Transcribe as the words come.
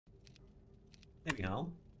Anyhow.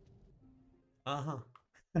 Uh-huh.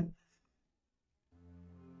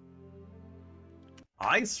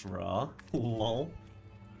 Ice Raw? Lol.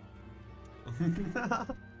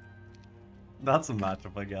 That's a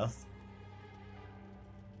matchup, I guess.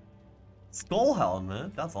 Skull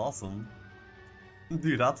Helmet? That's awesome.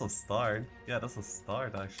 Dude, that's a start. Yeah, that's a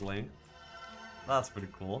start, actually. That's pretty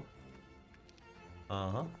cool.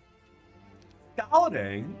 Uh-huh.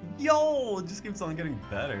 Scouting? Yo! It just keeps on getting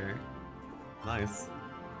better. Nice.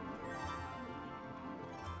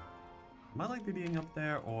 Am I like DDing up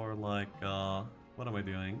there, or like, what am I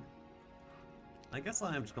doing? I guess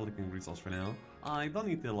I am just collecting resource for now. I don't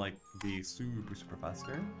need to like be super fast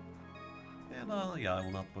here. And yeah, I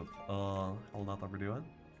will not overdo it.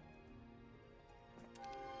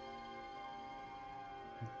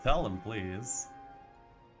 Tell him, please.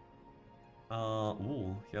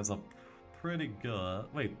 Ooh, he has a pretty good.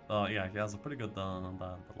 Wait, yeah, he has a pretty good on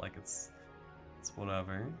that, but like it's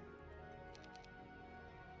whatever.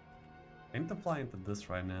 I need to fly into this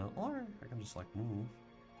right now, or I can just like move.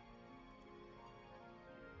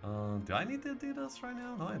 Do I need to do this right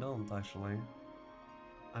now? No, I don't actually.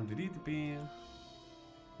 I'm the DTP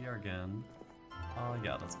here again.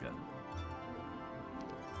 Yeah, that's good.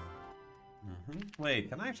 Wait,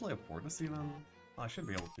 can I actually afford this even? Oh, I should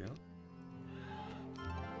be able to.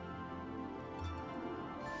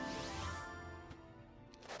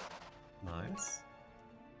 Nice.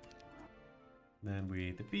 Then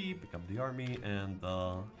we TP, pick up the army, and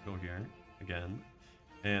go here again.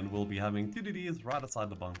 And we'll be having 2 DDs right outside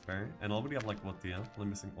the bunker. And already have like what the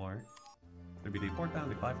missing ore. Maybe the 4 down,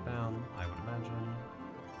 the 5 down, I would imagine.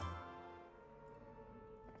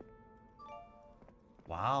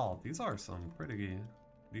 Wow, these are some pretty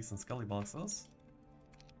decent skelly boxes.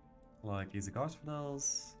 Like easy cards for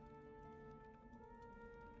those.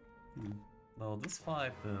 Though this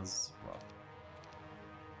fight is rough.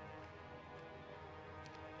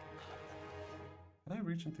 Can I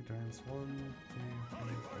reach in 2 turns? 1, 2, 3,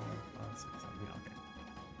 4, 5, 6, 7. Yeah, okay.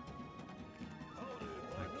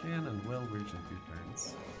 I can and will reach in 2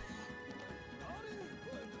 turns.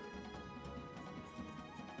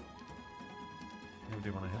 If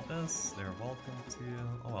they want to hit this, they're welcome to.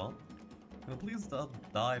 Oh well. Can I please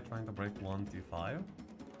die trying to break 1, 2, 5?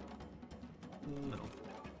 No.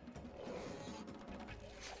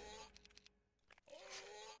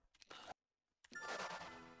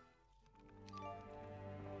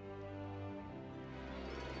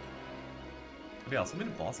 But yeah, so many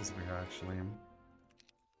bosses over here actually.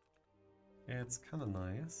 It's kind of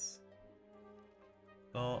nice.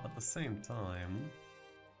 Though at the same time,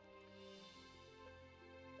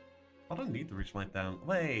 I don't need to reach my down.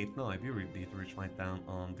 Wait, no, I do need to reach my down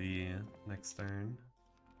on the next turn.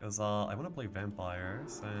 Because I want to play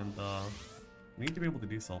vampires, and we need to be able to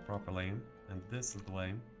do so properly. And this is the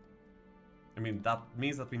way. I mean, that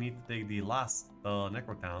means that we need to take the last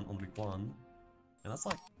Necro down on week 1. And that's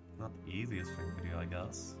like not the easiest thing to do, I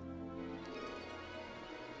guess.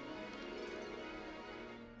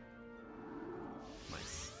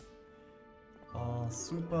 Nice.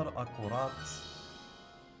 Super accurate.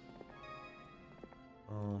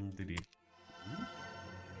 DD.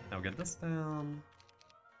 Now get this down.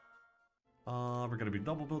 We're gonna be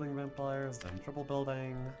double building vampires, then triple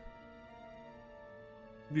building.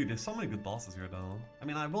 Dude, there's so many good bosses here though. I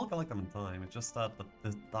mean, I will collect them in time, it's just that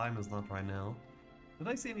the time is not right now. Did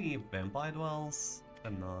I see any vampire dwells?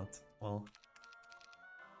 Did not. Well.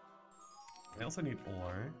 I also need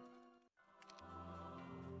ore.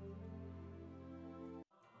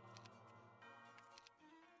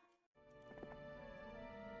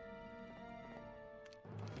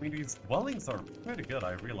 I mean, these dwellings are pretty good,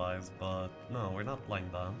 I realize, but no, we're not playing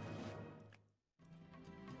them.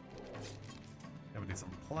 We have a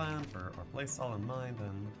decent plan for our playstyle in mind,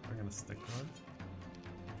 and we're gonna stick to it.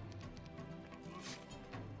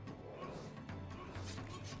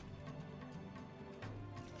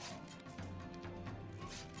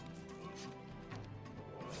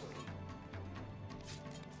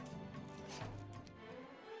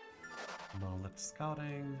 Knowledge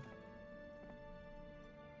scouting.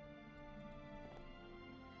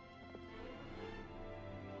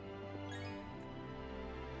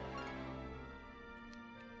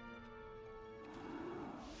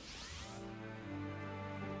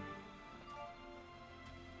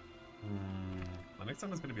 The next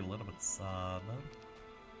time is going to be a little bit sad.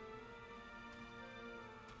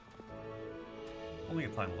 Only a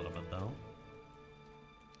tiny little bit though.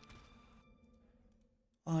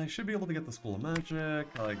 I should be able to get the School of Magic,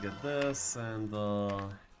 I get this, and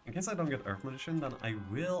in case I don't get Earth Magician, then I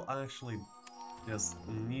will actually just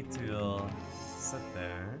need to sit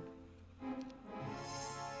there.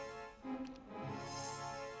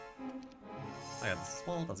 Oh yeah, this is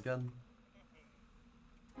small, that's good.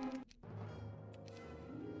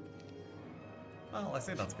 Well, I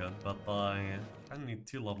say that's good, but I kind of need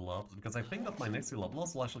 2 level ups, because I think that my next 2 level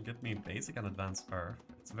ups will actually get me basic and advanced Earth.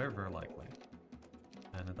 It's very, very likely.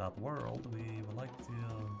 And in that world, we would like to...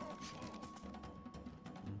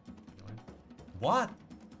 What?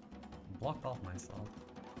 Blocked off myself.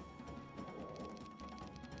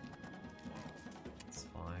 It's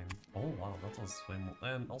fine. Oh wow, that was way more...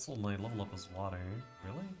 And also my level up is water.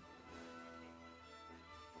 Really?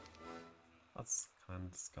 That's kind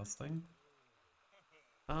of disgusting.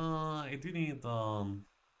 I do need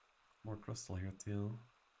more crystal here too.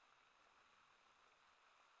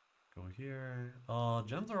 Go here.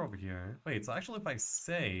 Gems are over here. Wait, so actually if I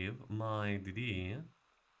save my DD,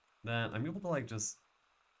 then I'm able to like just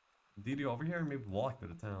DD over here and maybe walk to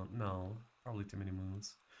the town. No, probably too many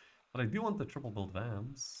moves. But I do want the triple build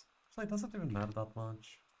vamps. So it doesn't even matter that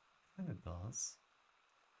much. Kinda does.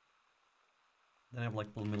 Then I have like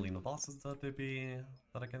a million of bosses that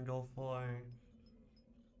I can go for.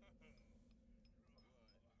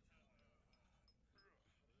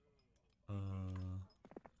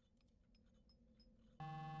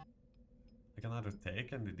 I can either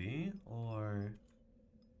take NDD or...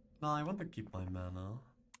 No, I want to keep my mana.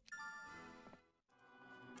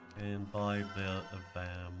 And buy the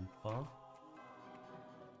vamp.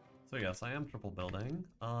 So yes, I am triple building.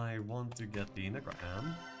 I want to get the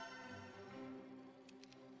Necroam.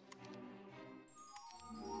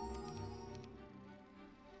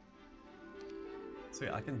 So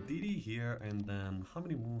yeah, I can DD here, and then how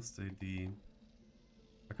many moves to DD?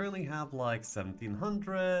 I currently have like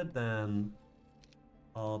 1700, then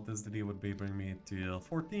this DD would be bring me to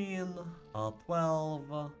 14,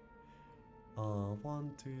 12,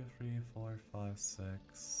 1, 2, 3, 4, 5,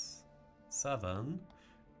 6, 7.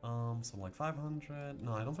 So like 500.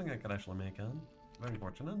 No, I don't think I could actually make it. Very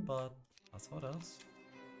fortunate, but that's how it is.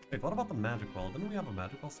 Wait, what about the magic wall? Didn't we have a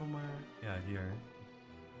magic wall somewhere? Yeah, here.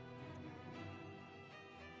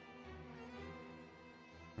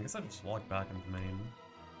 I guess I just walk back into main.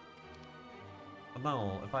 But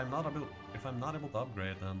no, if I'm not able to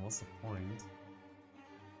upgrade, then what's the point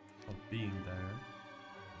of being there?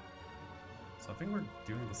 So I think we're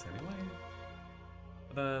doing this anyway.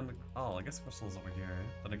 But then, oh, I guess crystal's over here.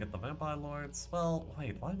 Then I get the vampire lords. Well,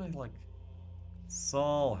 wait, why am I like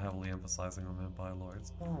so heavily emphasizing on vampire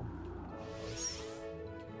lords? Oh,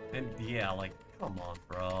 and yeah, like, come on,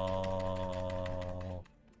 bro.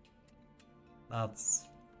 That's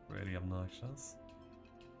pretty obnoxious.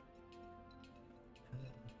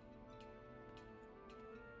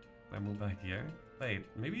 I move back here. Wait,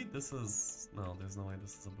 maybe this is... No, there's no way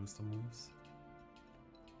this is a boost of moves.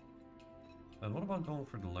 And what about going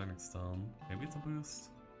for the learning stone? Maybe it's a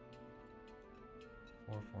boost?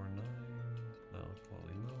 449... No,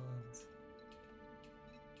 totally not.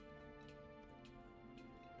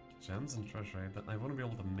 Gems and treasure, but I wouldn't be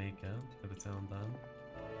able to make it to the town then.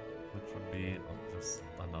 Which would be just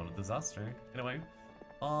another disaster. Anyway,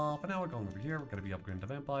 for now we're going over here. We're gonna be upgrading the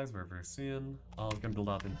vampires very, very soon. We can build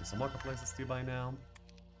out into some marketplaces too by now.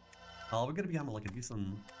 We're gonna be having like a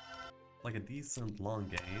decent long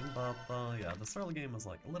game, but yeah, the early game is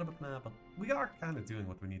like a little bit meh, but we are kind of doing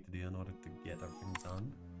what we need to do in order to get everything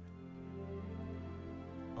done.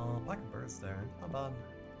 Pack of birds there, not bad.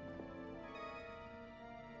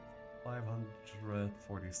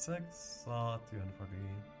 546, 240,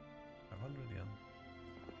 500, yeah.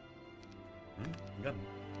 Good.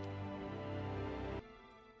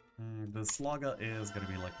 The Slaga is gonna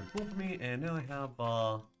be like pretty cool for me, and now I have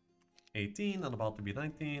 18 and about to be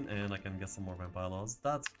 19, and I can get some more vampire laws.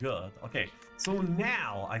 That's good. Okay, so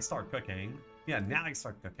now I start cooking. Yeah, now I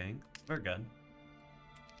start cooking. Very good.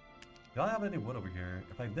 Do I have any wood over here?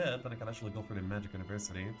 If I did, then I could actually go for the Magic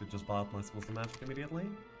University to just buy out my schools of magic immediately.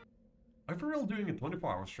 Are you for real doing a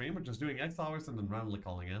 24-hour stream, or just doing X hours and then randomly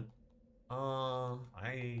calling it?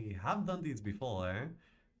 I have done these before,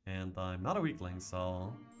 and I'm not a weakling,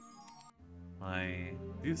 so I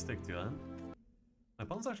do stick to it. My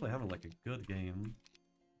opponent's actually having like a good game.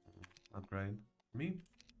 Upgrade. Me?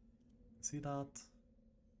 See that?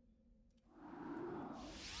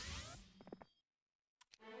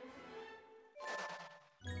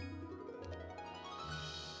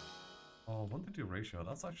 Oh, 1-to-2 ratio,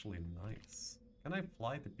 that's actually nice. Can I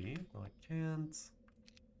fly to B? No, I can't.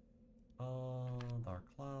 Dark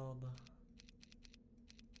Cloud.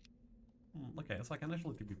 Okay, so I can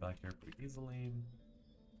actually TP back here pretty easily.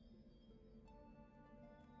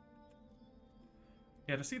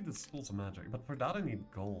 Yeah, to see the schools of magic, but for that I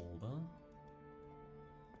need gold.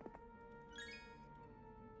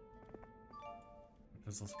 Which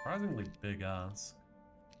is a surprisingly big ask.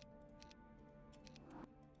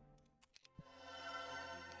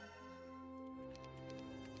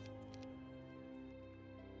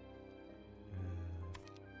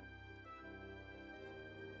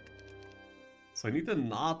 So I need to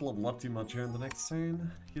not level up too much here in the next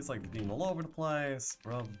turn. He's like being all over the place,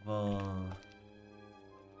 bravo.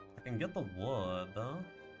 I can get the wood,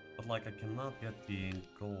 but like I cannot get the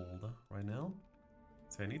gold right now.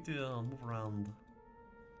 So I need to move around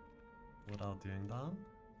without doing that.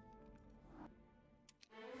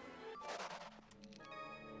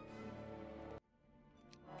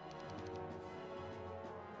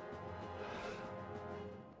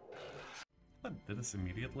 If I did this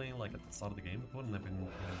immediately, like at the start of the game, it wouldn't have been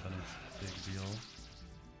a big deal.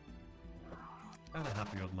 Kinda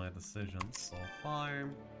happy with my decisions so far.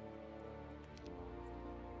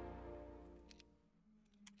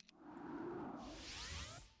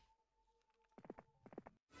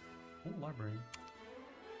 Oh, library.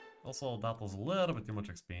 Also, that was a little bit too much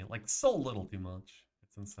XP. Like, so little too much.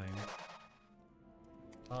 It's insane.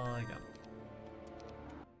 Yeah.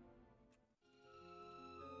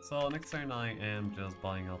 So, next turn I am just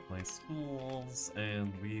buying up my schools,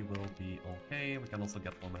 and we will be okay. We can also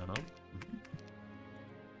get more mana.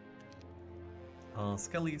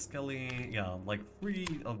 Skelly, yeah, like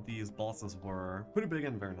 3 of these bosses were pretty big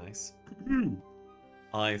and very nice.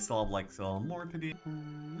 I still have like some more to do.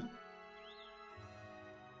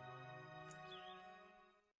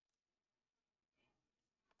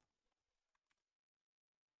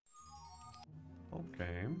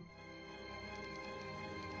 Okay.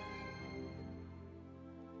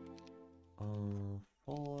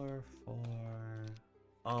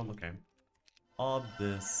 Okay.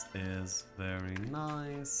 This is very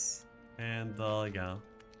nice. And, yeah.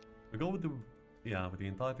 We go with the, with the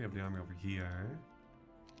entirety of the army over here.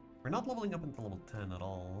 We're not leveling up until level 10 at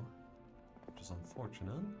all, which is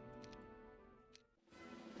unfortunate.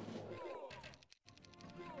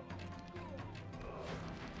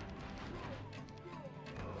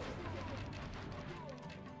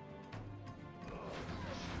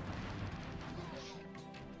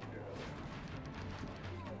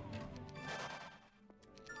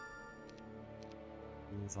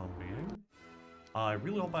 Zombie. I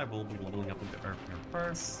really hope I will be leveling up into Earth here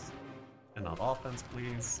first. And not offense,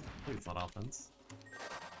 please. Please not offense.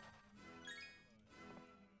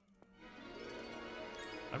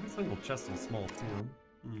 Every single chest is small too.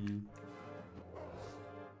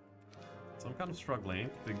 So I'm kind of struggling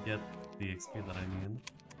to get the XP that I need.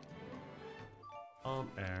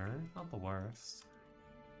 Air, not the worst.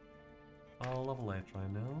 Level 8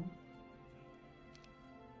 right now.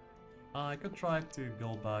 I could try to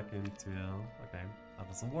go back into... Okay, that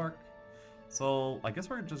doesn't work. So, I guess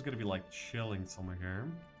we're just gonna be like chilling somewhere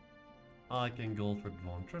here. I can go for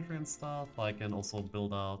Divine Treasury and stuff. I can also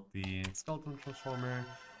build out the Skeleton Transformer.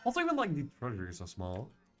 Also, even like the treasuries are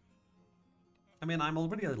small. I mean, I'm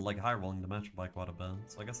already like high rolling the match by quite a bit,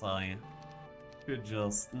 so I guess I could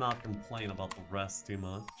just not complain about the rest too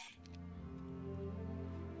much.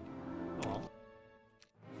 Oh well.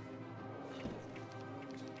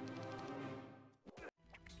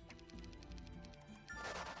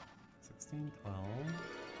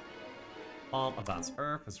 12. Advanced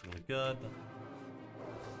Earth is really good.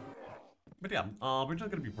 But yeah, we're just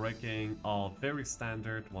gonna be breaking very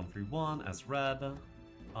standard 131 as red. Then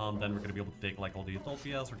we're gonna be able to take like all the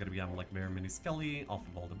Utopias. We're gonna be having like very mini Skelly off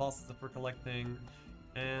of all the bosses that we're collecting.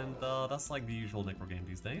 And that's like the usual Necro game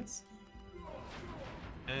these days.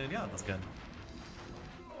 And yeah, that's good.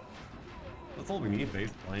 That's all we need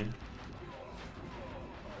basically.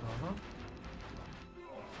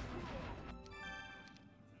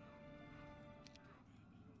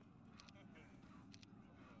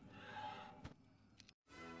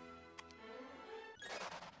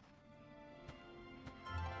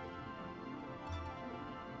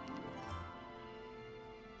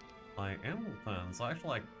 I am level 10, so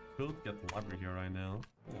actually I could get the library here right now.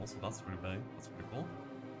 Oh, also, that's pretty big. That's pretty cool.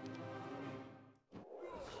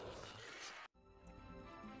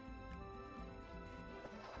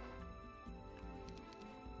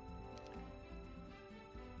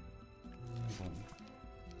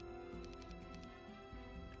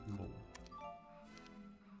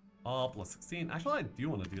 Plus 16. Actually, I do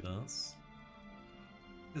want to do this.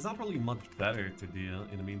 There's not really much better to do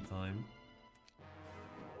in the meantime.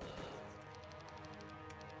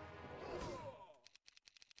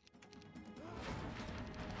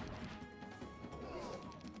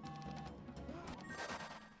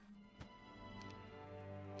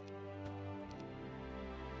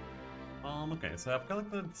 Okay, so I've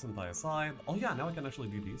collected this entire side. Oh yeah, now I can actually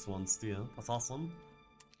do these ones too. That's awesome.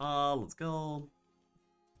 Let's go.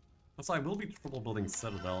 So I will be triple building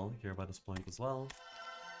Citadel here by this point as well.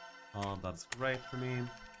 That's great for me.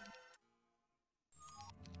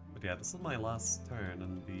 But yeah, this is my last turn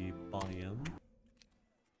in the biome.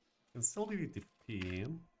 Can still do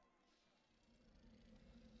DP.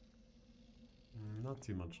 Not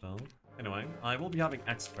too much though. Anyway, I will be having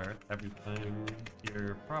expert everything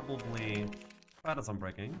here probably right as I'm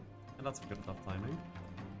breaking. And that's a good enough timing.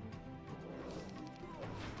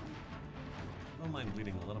 Don't mind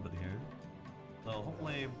bleeding a little bit here. So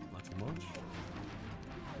hopefully not too much.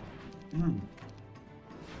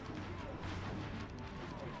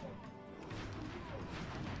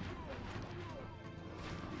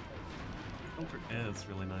 Filter is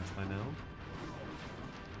really nice by now.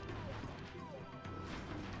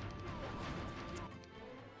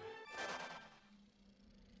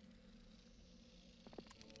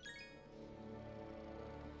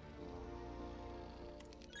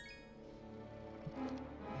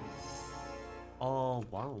 Oh,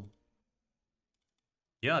 wow.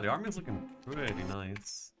 Yeah, the army is looking pretty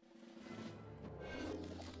nice.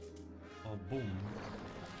 Oh, boom.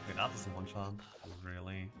 Wait, that is a one-shot.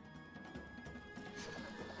 Really?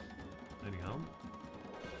 Anyhow.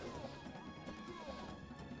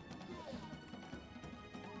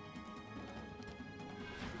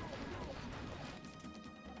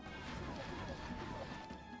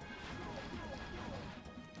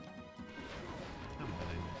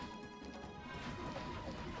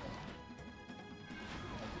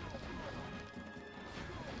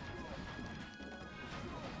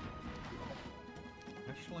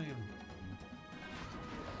 Actually,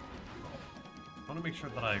 I want to make sure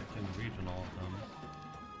that I can region all of them.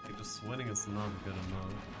 Like, just winning is not good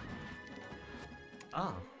enough.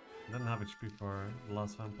 Ah, didn't have HP for the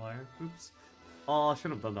last vampire. Oops. Oh, I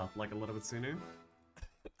should have done that like a little bit sooner.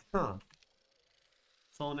 Huh.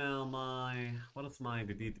 So now what is my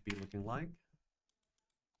DD looking like?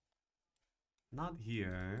 Not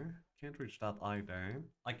here. Can't reach that either.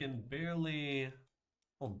 I can barely...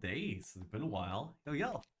 Well, days. It's been a while. Yo,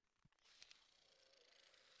 yo.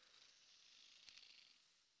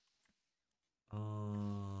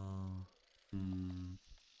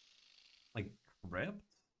 Like, crypt?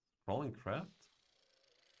 Crawling crypt?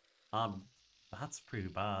 That's pretty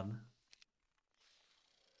bad.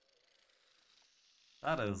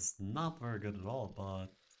 That is not very good at all,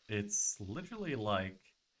 but it's literally like...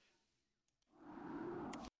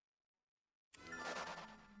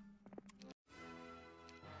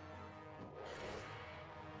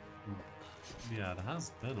 Yeah, it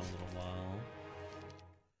has been a little while.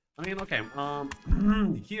 I mean, okay,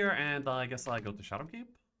 here, and I guess I go to Shadowkeep.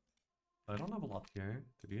 I don't have a lot here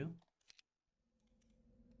to do.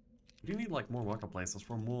 You need, like, more marketplaces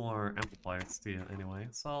for more amplifiers too, anyway.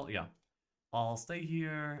 So, yeah. I'll stay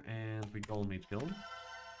here, and we go Mage Guild.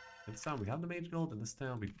 This town we have the Mage Guild, in this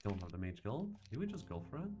town we don't have the Mage Guild. Do we just go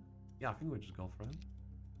for it? Yeah, I think we just go for it.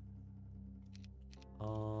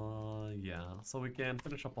 Yeah, so we can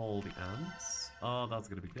finish up all the ants. That's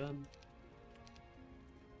gonna be good.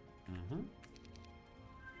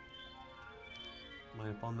 My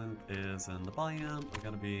opponent is in the biome. I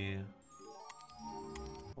gotta be...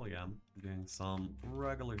 Oh yeah, doing some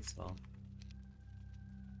regular stuff.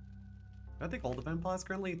 I think all the vampires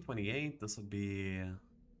currently 28. This would be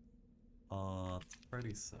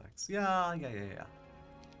 36. Yeah.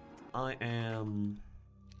 I am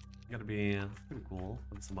gonna be pretty cool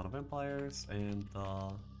with some amount of vampires, and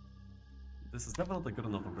this is definitely good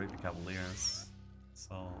enough to break the Cavaliers,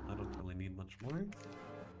 so I don't really need much more.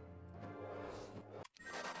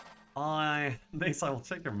 Nace, I will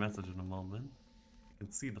check your message in a moment. You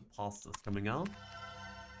can see the pastas coming out.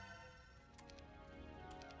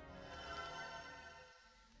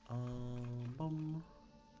 I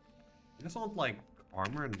just want, like,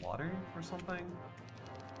 armor and water or something.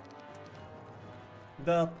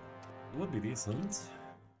 That would be decent.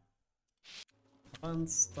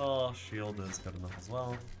 Defense, the shield is good enough as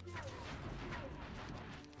well.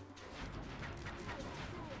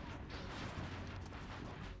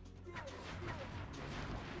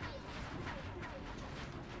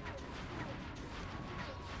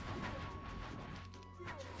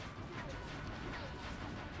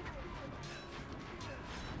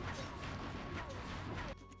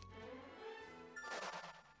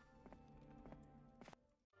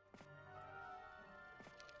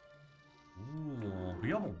 We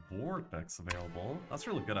have a vortex available. That's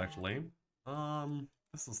really good, actually.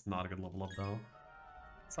 This is not a good level up, though.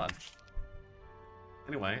 Such.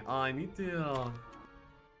 Anyway, I need to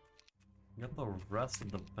get the rest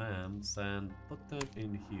of the vamps and put them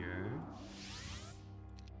in here.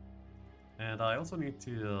 And I also need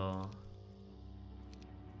to...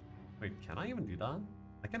 Wait, can I even do that?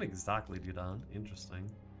 I can't exactly do that. Interesting.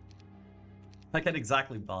 I can't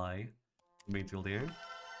exactly buy the main field here.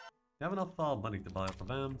 You have enough money to buy up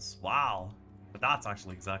events. Wow. But that's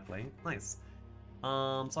actually exactly. Nice.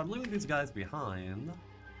 So I'm leaving these guys behind.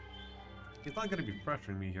 He's not going to be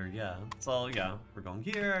pressuring me here yet. So yeah, we're going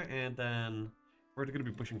here, and then we're going to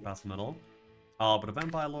be pushing past middle. But the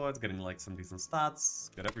Vampire Lord's getting like some decent stats,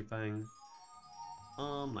 good everything.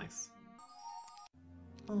 Nice.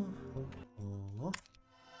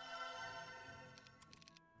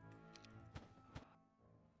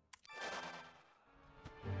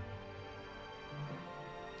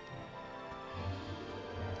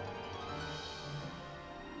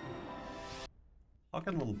 How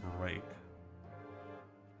can one break?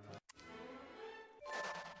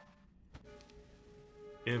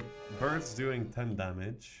 If birds doing 10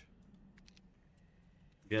 damage,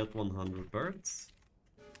 get 100 birds.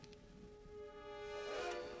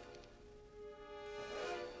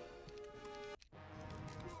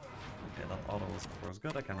 Okay, that auto is of course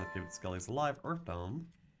good. I cannot give Skelly's alive. Earth Dome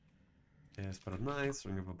is pretty nice.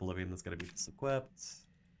 Ring of Oblivion is gonna be disequipped.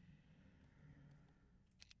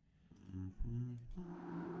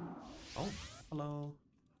 Oh, hello.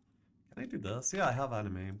 Can I do this? Yeah, I have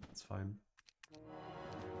anime. It's fine.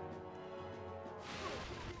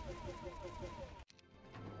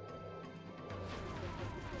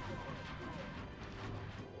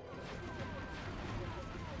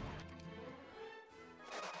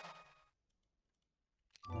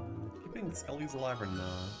 Keeping Skelly's alive or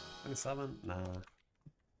nah? 27? Nah.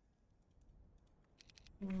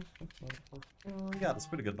 Yeah, that's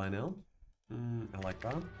pretty good by now. I like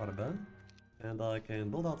that quite a bit. And I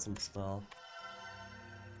can build out some stuff.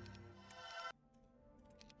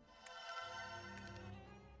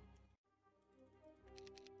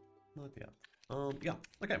 Not yet. Yeah,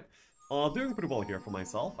 okay. Doing pretty well here for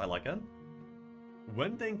myself, I like it.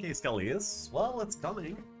 When 10k Skelly is, well, it's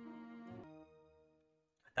coming.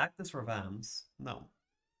 Attack this for Vams. No.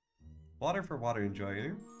 Water for Water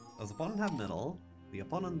Enjoyer. Does opponent have middle? The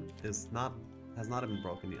opponent has not even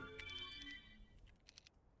broken yet.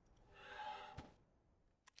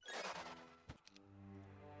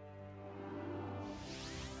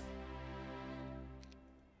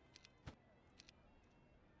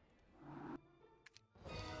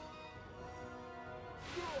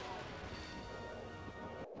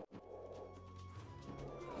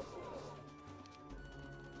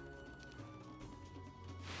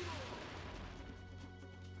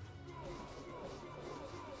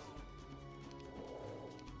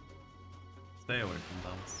 Stay away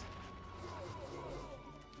from those.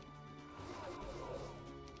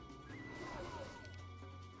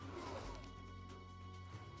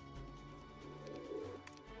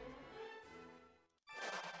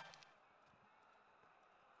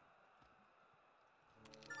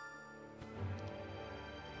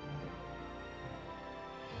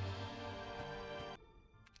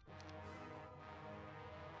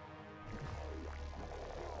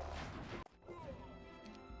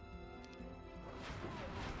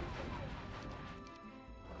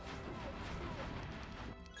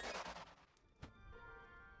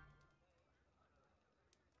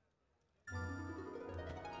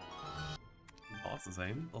 Boss's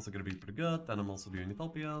aim, also gonna be pretty good. Then I'm also doing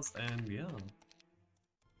Utopias, and yeah.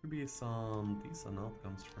 Could be some decent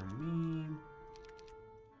outcomes for me.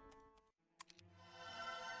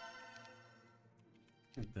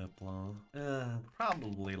 Diplo.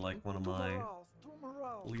 Probably like one of my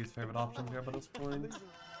least favorite options here by this point.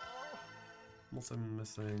 I'm also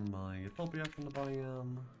missing my Utopia from the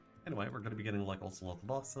biome. Anyway, we're gonna be getting like also lots of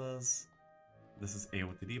boxes. This is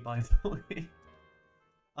AOTD by the way.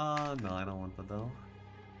 No, I don't want that though.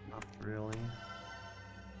 Not really.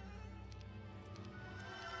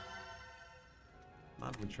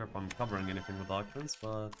 Not even sure if I'm covering anything with doctrines,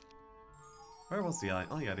 but... Where was the eye?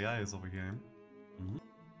 Oh yeah, the eye is over here. Am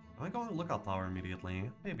I going to Lookout Tower immediately?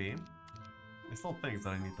 Maybe. I still think that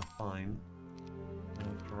I need to find...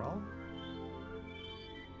 Corral?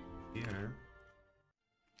 Here.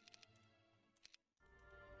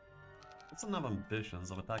 Doesn't have ambitions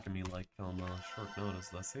of attacking me like on short notice,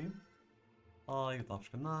 does he? Oh, you get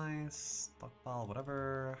option nice, stockpile,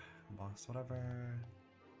 whatever, box, whatever.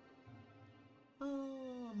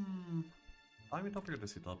 Buy Utopia or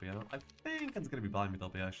Dystopia? I think it's gonna be Buy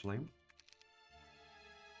Utopia actually.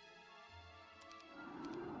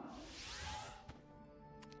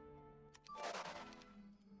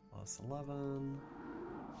 Plus 11.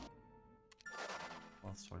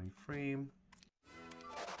 Plus 23.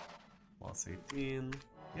 Plus 18.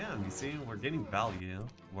 Yeah, and you see, we're gaining value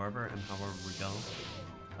wherever and however we go.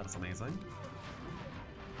 That is amazing.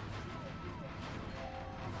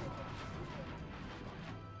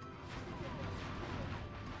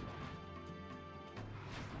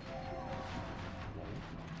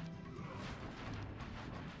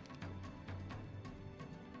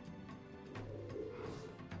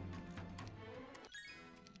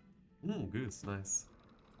 Goose, nice.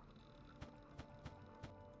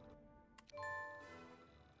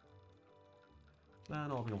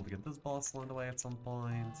 Then I'll be able to get this boss along the way at some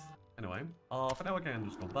point. Anyway, for now I can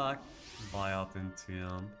just go back, buy out into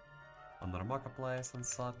another marketplace and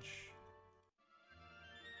such.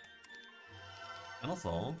 And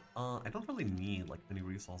also, I don't really need like any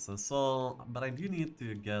resources, so but I do need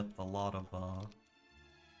to get a lot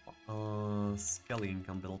of Skelly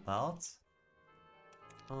income built out.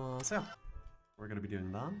 So yeah, we're gonna be doing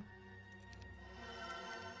that.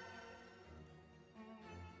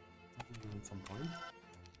 At some point.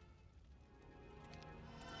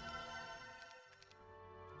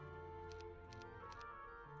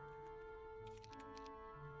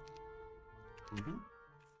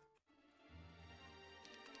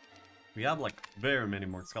 We have like very many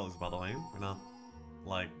more skulls, by the way. We're not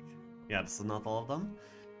like, yeah, this is not all of them.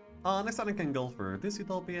 Next time I can go for this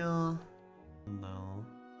Utopia. No.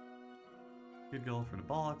 Could go for the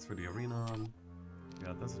box, for the arena.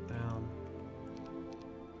 Yeah, desert down.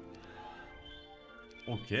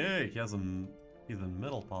 Okay, he's a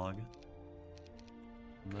middle pog.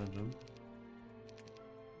 Imagine.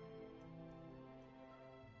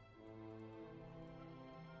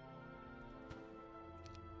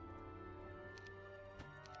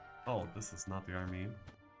 Oh, this is not the army.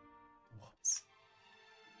 Whoops.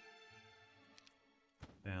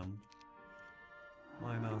 Damn.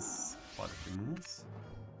 Minus quite a few moves.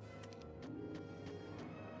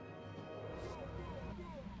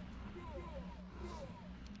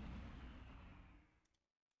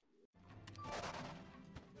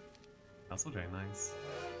 That's okay, nice.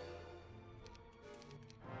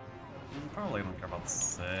 Probably don't care about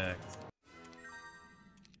 6.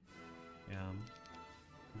 Yeah.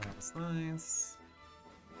 That was nice.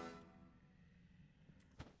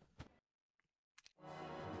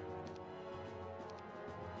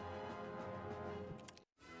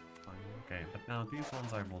 Fine, okay, but now these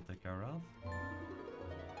ones I will take care of.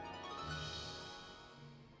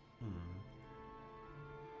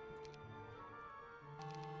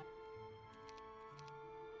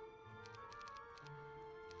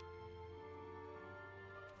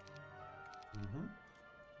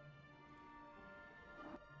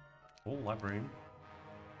 Oh, library.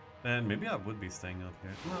 And maybe I would be staying out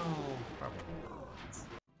here. No, probably not.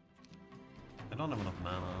 I don't have enough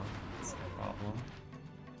mana. That's a problem.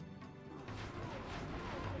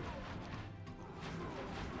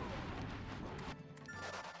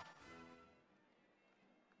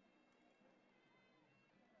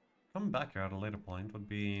 Coming back here at a later point would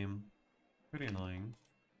be pretty annoying.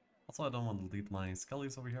 Also, I don't want to delete my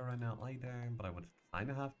skellies over here right now either, but I would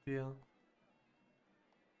kinda have to.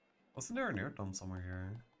 Wasn't there an air dome somewhere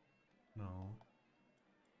here? No.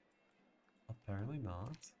 Apparently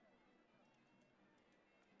not.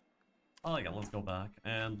 Oh yeah, let's go back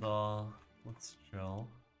and let's chill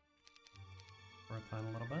for a time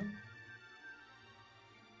a little bit.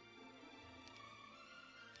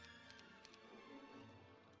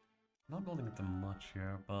 Not building too much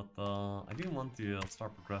here, but I do want to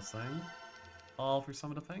start progressing for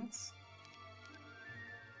some of the things.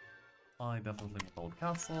 I definitely want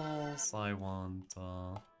castles, I want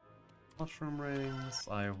mushroom rings,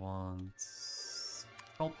 I want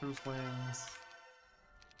sculptor's wings.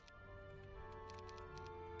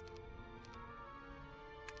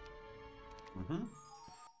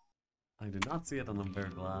 I did not see it and I'm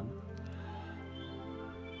very glad.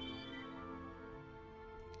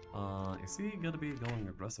 Is he gonna be going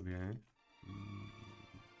aggressive here?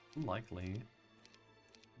 Unlikely.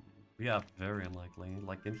 Yeah, very unlikely.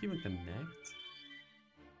 Like, can he even connect?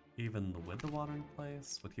 Even with the water in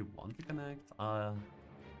place? Would he want to connect? Well,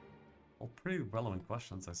 pretty relevant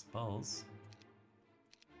questions, I suppose.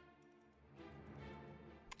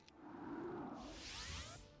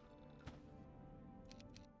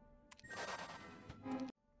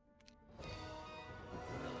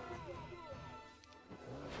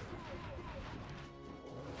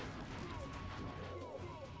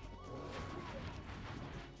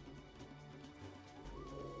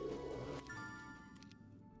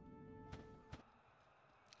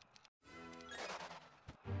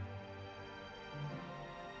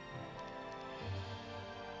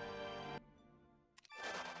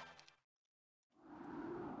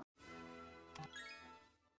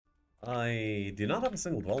 I do not have a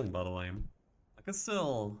single dwelling, by the way. I could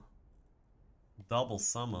still double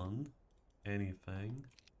summon anything.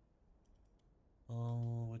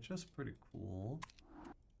 Which is pretty cool.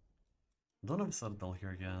 Don't have a citadel here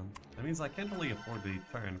again. That means I can't really afford the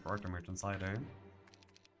turn for Archer Merchants either.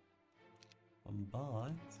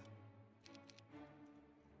 But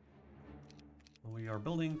we are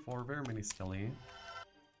building for very many Skelly.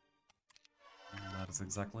 And that is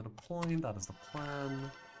exactly the point, that is the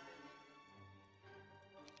plan.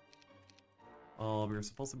 We're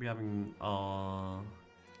supposed to be having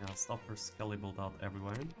yeah, stuff for Skelly built out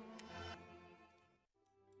everywhere.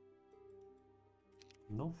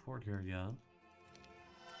 No fort here yet.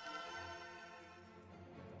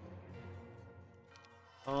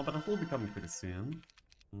 But it will be coming pretty soon.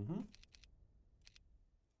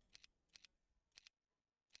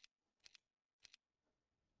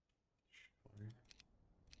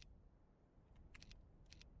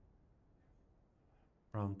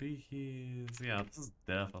 Brown beehives. Yeah, this is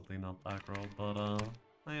definitely not aggro, but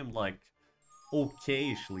I am like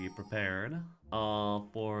occasionally prepared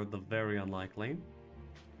for the very unlikely.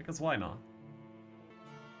 Because why not?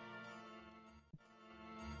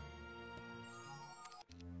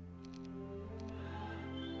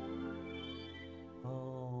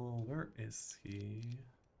 Oh, where is he?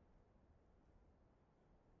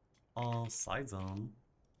 Oh, side zone.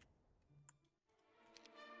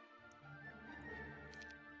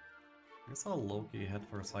 I guess I'll low-key head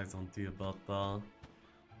for a side zone too, but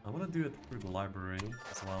I want to do it through the library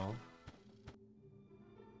as well.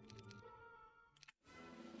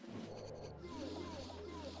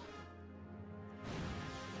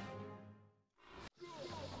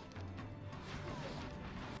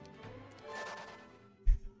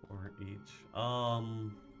 Or each.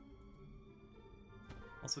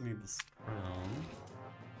 Also need this crown,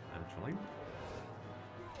 eventually.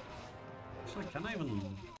 Actually, can I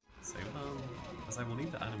even save them? Because I will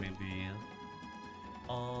need to animate the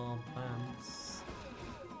plants.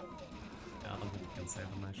 Yeah, I don't think we can save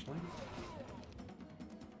them actually.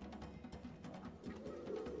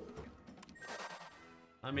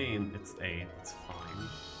 I mean, it's 8, it's fine.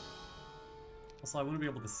 Also, I wouldn't be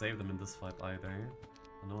able to save them in this fight either.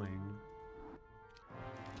 Annoying.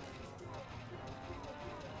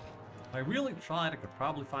 If I really tried, I could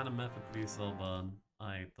probably find a method to do so, but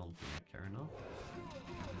I don't think I care enough.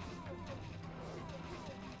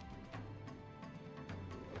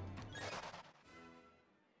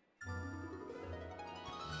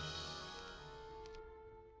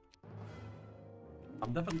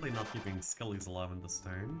 I'm definitely not keeping Skellies alive in this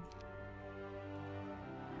turn.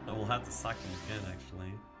 I will have to sack them again,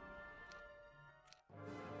 actually.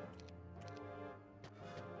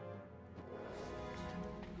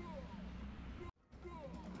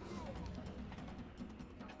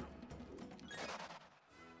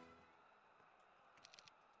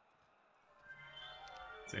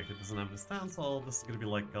 So if it doesn't have this down, so this is gonna be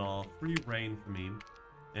like free reign for me.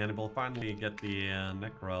 And it will finally get the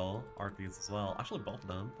Necro RPs as well. Actually, both of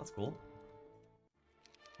them. That's cool.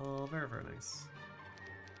 Very, very nice.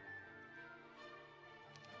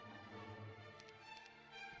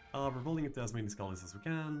 We're building into as many skulls as we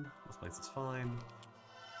can. This place is fine.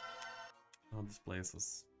 This place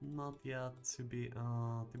is not yet to be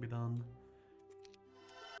done.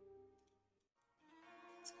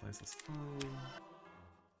 This place is fine.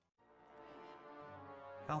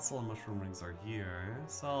 Castle and mushroom rings are here,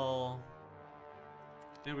 so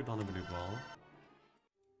yeah, we've done really well.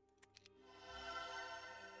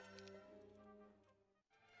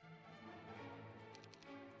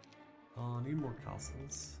 Need more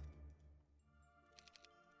castles.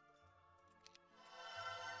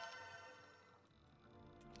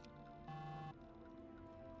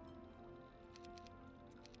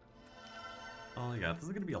 Oh yeah, this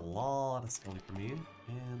is gonna be a lot of Skelly for me.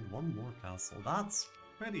 And one more castle. That's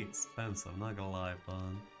pretty expensive, not gonna lie, but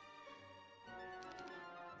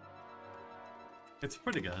it's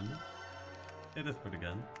pretty good. It is pretty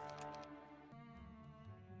good.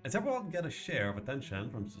 Does everyone get a share of attention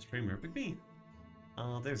from the streamer? Pick me.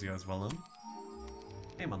 There's you guys, Wellum.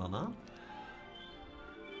 Hey, Manana.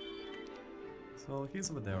 So he's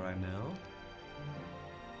over there right now.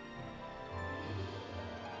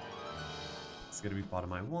 It's gonna be part of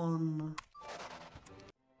my one.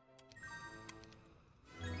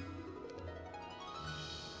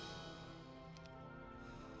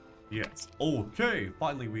 Yes. Okay,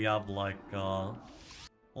 finally we have like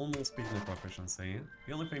almost peak proficiency.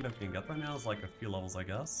 The only thing that we can get right now is like a few levels, I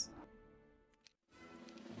guess.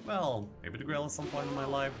 Well, maybe the Grail at some point in my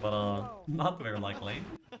life, but not very likely.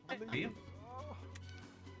 Maybe.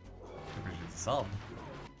 Appreciate the sub.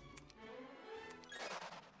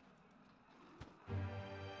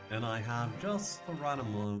 And I have just the right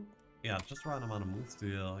amount, yeah, just the right amount of moves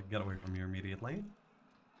to get away from here immediately.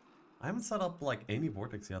 I haven't set up like any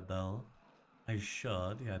vortex yet though. I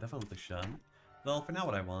should, yeah, I definitely should. Though for now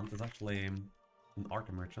what I want is actually an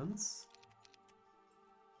art merchants.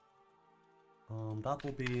 That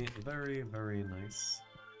will be very, very nice.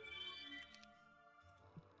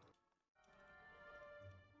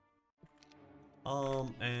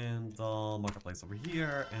 And marketplace over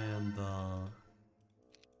here, and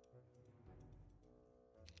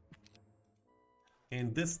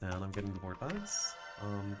in this town I'm getting the vortex.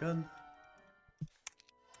 Good.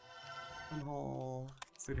 Town hall,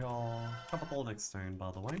 city hall, capital next turn,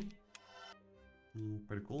 by the way.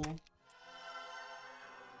 Pretty cool.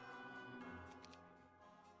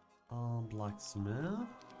 Blacksmith.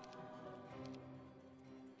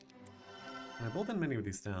 And I built in many of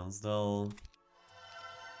these towns, though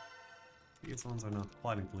these ones are not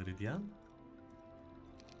quite included yet.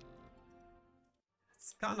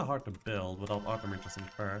 It's kinda hard to build without automating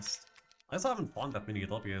first. I also haven't found that many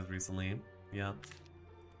utopias recently yet.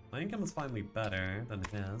 My income is finally better than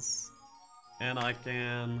it is. And I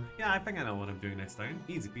can... yeah, I think I know what I'm doing next turn.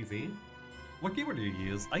 Easy peasy. What keyword do you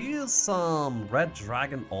use? I use some Red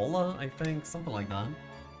Dragon Ola, I think, something like that.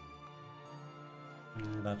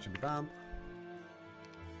 That should be that.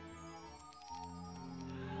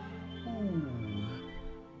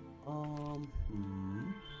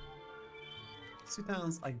 Two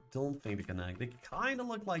towns, I don't think they connect. They kind of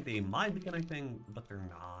look like they might be connecting, but they're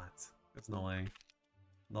not. There's no way.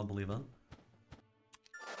 Don't believe it.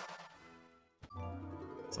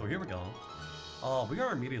 So here we go. We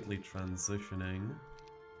are immediately transitioning.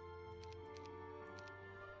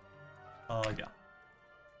 Yeah.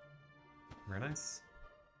 Very nice.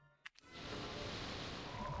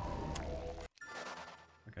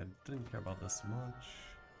 Okay, didn't care about this much.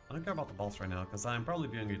 I don't care about the boss right now, because I'm probably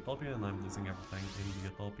doing Utopia and I'm losing everything in the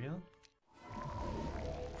Utopia.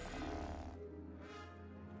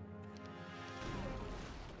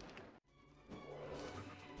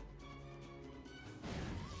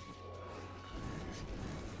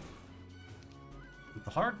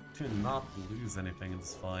 It's hard to not lose anything in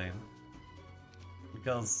this fight.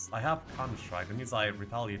 Because I have Counter-Strike, that means I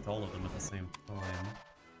retaliate all of them at the same time.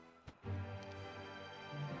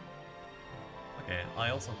 Okay, I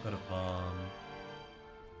also could have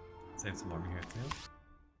saved some armor here too.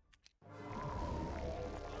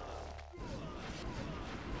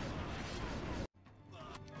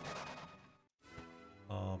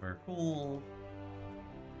 Oh, very cool.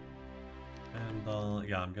 And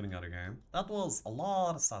yeah, I'm getting out of here. That was a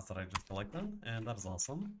lot of stats that I just collected, and that is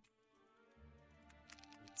awesome.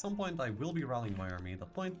 At some point I will be rallying my army. The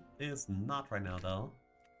point is not right now though.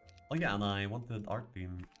 Oh yeah, and I wanted art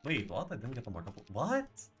team. Wait, what? I didn't get the marketplace. What?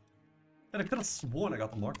 And I could have sworn I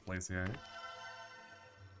got the marketplace here.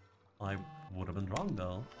 I would have been wrong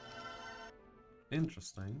though.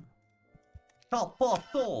 Interesting.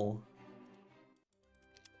 Capoto!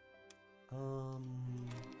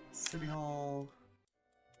 City Hall.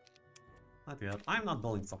 Not yet. I'm not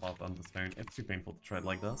building stuff up on this turn. It's too painful to tread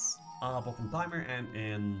like this. Both in timer and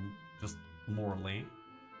in just morally.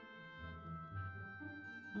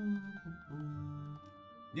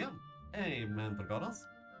 Yeah. Hey, man, forgot us.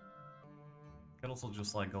 Can also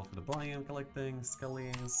just like go for the buy-in, collecting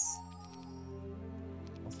skellies.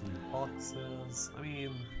 Also need boxes. I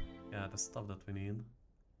mean, yeah, the stuff that we need.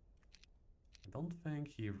 I don't think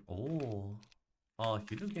he... oh.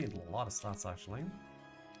 He did gain a lot of stats actually.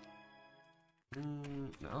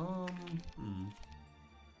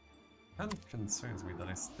 Kind of concerns me that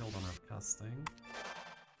I still don't have casting.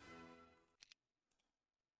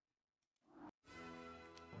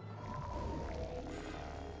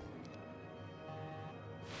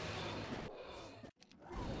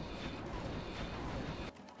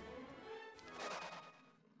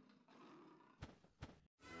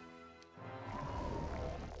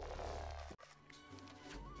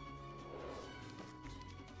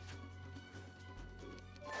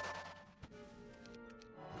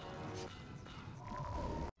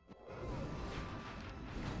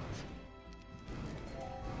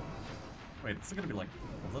 Wait, this is gonna be like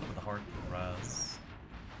a little bit hard to res.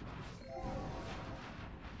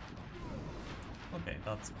 Okay,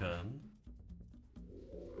 that's good.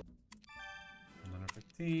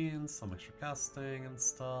 115, some extra casting and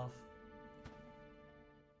stuff.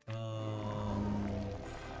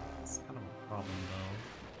 It's kind of a problem though.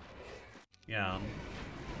 Yeah.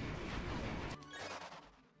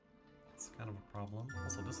 It's kind of a problem.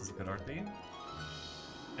 Also, this is a good RP.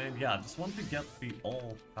 And yeah, just want to get the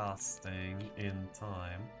all casting in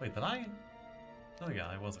time. Wait, did I? Oh yeah,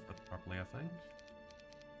 I was equipped properly, I think.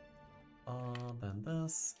 Then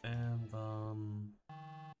this, and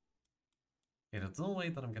yeah, there's no way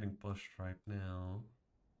that I'm getting pushed right now.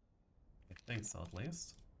 I think so, at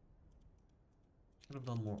least. Should have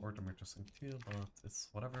done more order matrixing too, but it's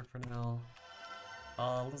whatever for now.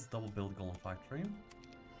 Let's double build Golem Factory.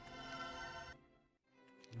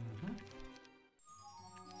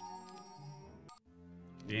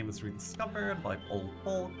 The game is rediscovered by old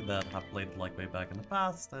folk that have played like way back in the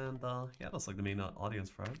past, and yeah, that's like the main audience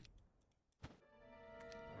for it.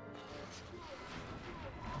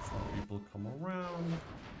 So people come around,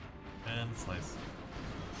 and it's nice.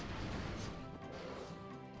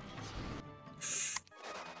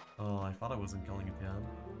 Oh, I thought I wasn't killing it yet. Man.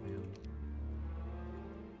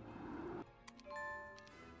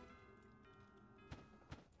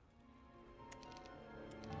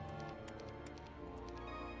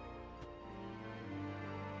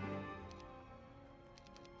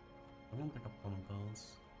 I won't pick up one of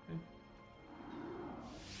those. Okay.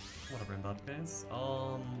 Whatever in that case.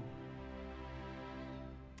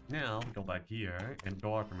 Now we go back here and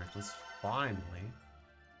go our permissions finally.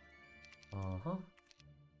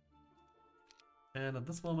 And at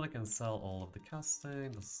this moment I can sell all of the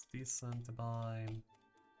casting, that's decent to buy.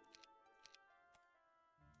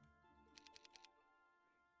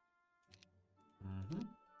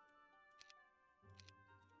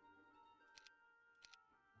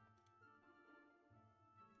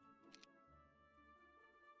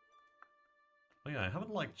 Oh yeah, I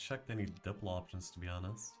haven't like checked any Diplo options to be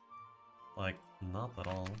honest. Like, not at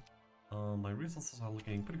all. My resources are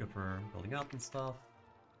looking pretty good for building out and stuff.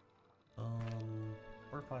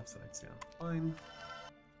 4, 5, 6, yeah, fine.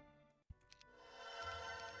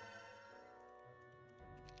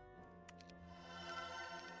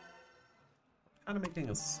 Kind of making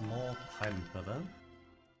a small Titan pivot.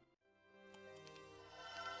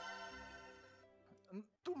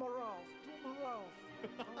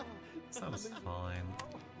 Sounds fine.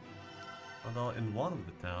 Although in one of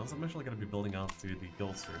the towns, I'm actually going to be building out to the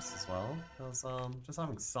Ghosters as well, because just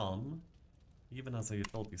having some, even as a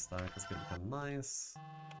utility stack, is going to be kind of nice.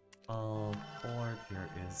 Port here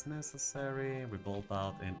is necessary. We built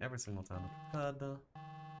out in every single town that we could.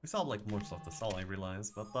 We still have like more stuff to sell, I realize,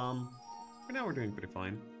 but for now we're doing pretty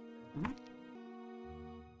fine.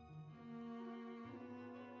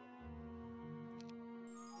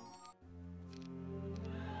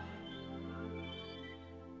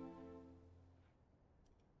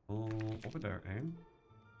 Over there, eh?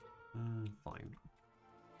 Fine.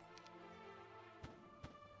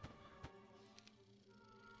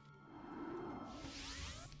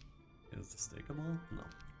 Is this takeable? No.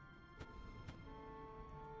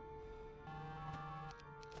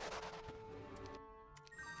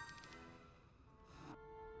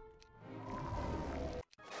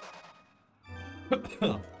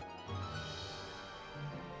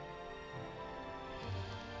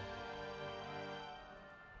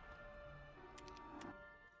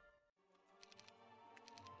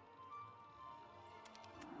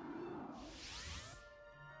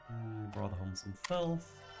 Brought home some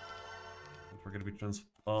filth. And we're gonna be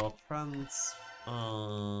transforming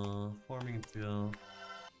into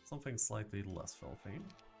something slightly less filthy.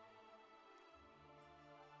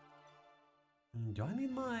 Do I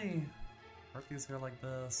need my parties here like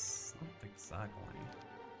this? Not exactly.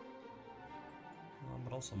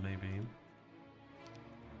 But also maybe.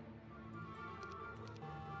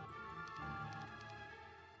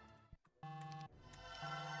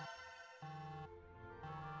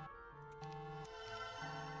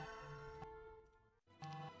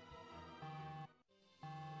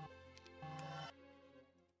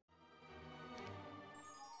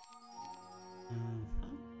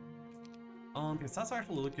 Because that's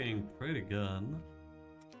actually looking pretty good.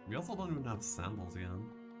 We also don't even have sandals yet.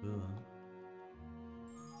 Ugh.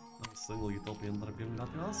 Not a single utopian that have given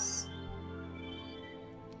that to us.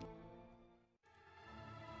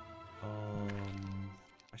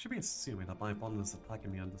 I should be assuming that my opponent is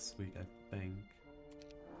attacking me on this week, I think.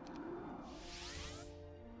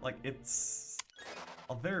 Like, it's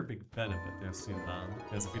a very big benefit to assume that,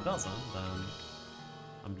 because if he doesn't, then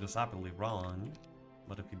I'm just happily wrong.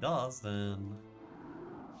 But if he does, then...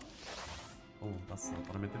 Oh, that's not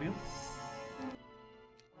what I meant to do.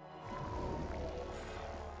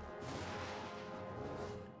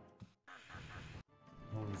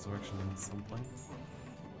 Oh, resurrection means something.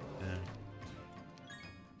 Yeah.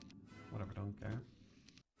 Whatever, don't care.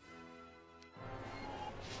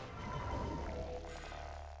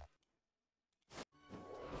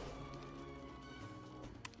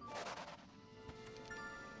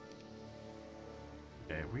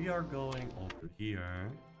 Okay, we are going over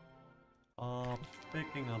here.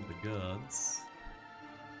 Picking up the goods.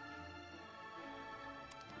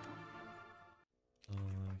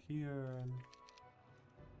 Here.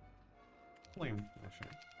 Flame, actually.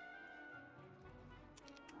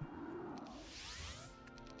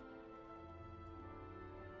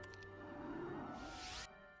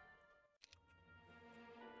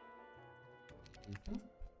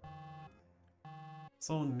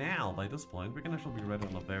 So now, by this point, we can actually be ready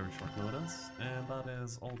on a very short notice, and that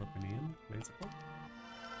is all that we need, basically.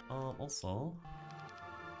 Also,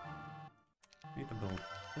 need to build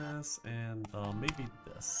this, and maybe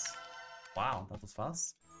this. Wow, that was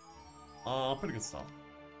fast. Pretty good stuff.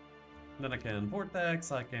 And then I can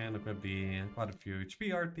Vortex, I can equip the quite a few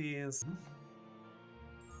HP RTs.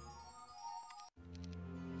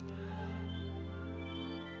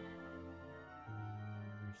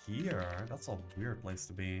 Here, that's a weird place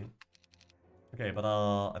to be. Okay, but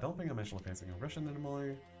I don't think I'm actually facing a Russian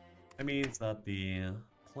anymore. It means that the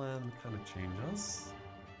plan kind of changes.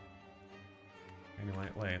 Anyway,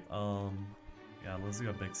 wait, yeah, let's do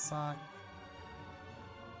a big sack.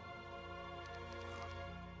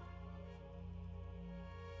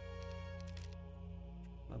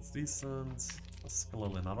 That's decent. That's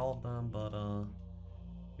clearly not all of them, but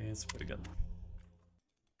it's pretty good.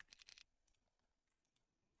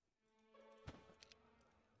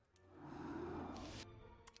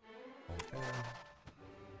 Okay.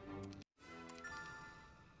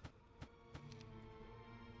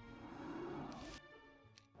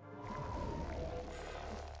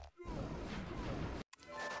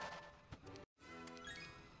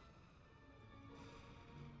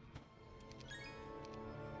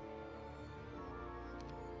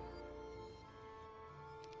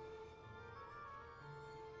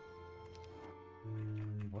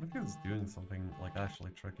 What if he was doing something like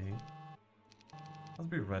actually tricky? Let's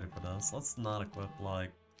be ready for this. Let's not equip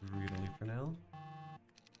like greedily for now.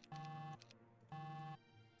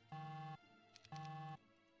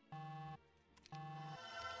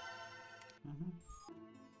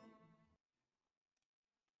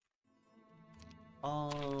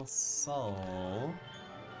 So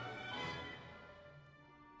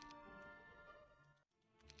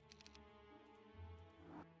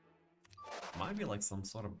might be like some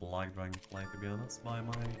sort of Black Dragon play, to be honest, by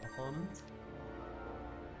my opponent.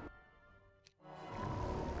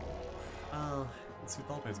 This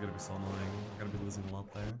Utopia is gonna be so annoying. I'm gonna be losing a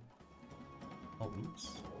lot there. Oh,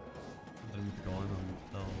 oops. Didn't need to go in on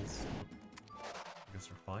those. I guess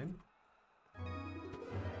we're fine.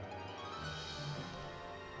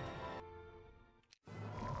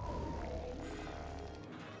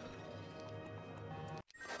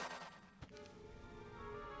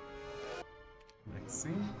 Let's see.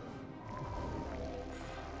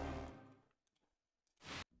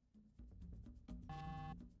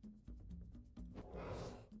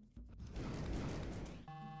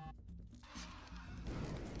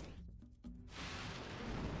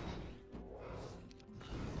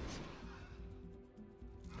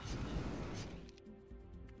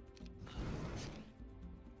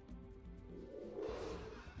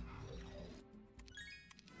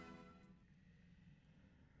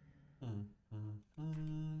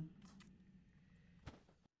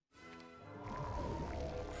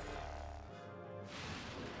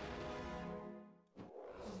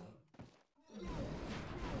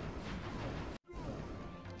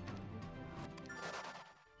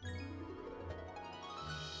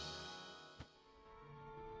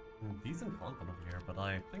 Decent content over here, but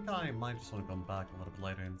I think I might just want to come back a little bit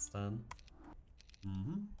later instead.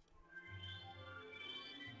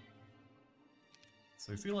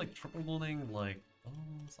 So you see like triple loading, like,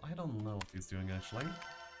 I don't know what he's doing actually.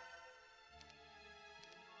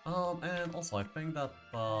 And also I think that,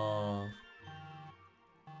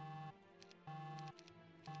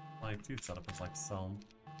 my 2 setup is like sell.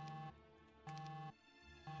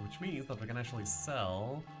 Which means that we can actually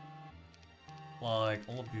sell like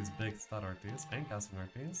all of these big stat RTs and casting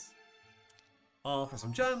RTs for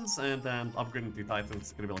some gems, and then upgrading the titans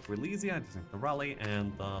is gonna be like really easy. I just need to rally,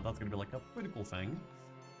 and that's gonna be like a pretty cool thing.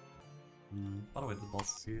 By the way, the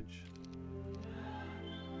boss is huge.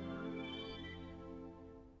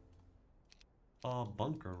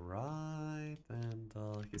 Bunker, right? And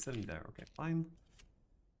he's sitting there. Okay, fine.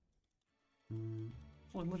 So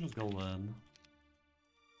let's just go in.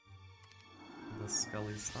 The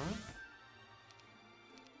Skelly stuff.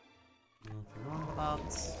 Nothing wrong with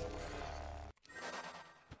that.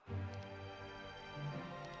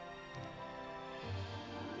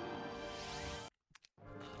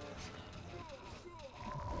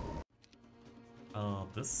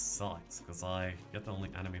 This sucks, because I get to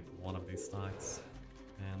only animate one of these stacks.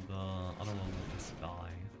 And I don't want to just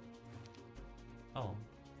die. Oh,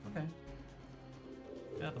 okay.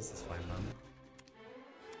 Yeah, this is fine then.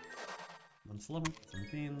 Minus 11,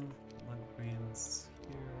 17, 9 queens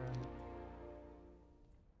here.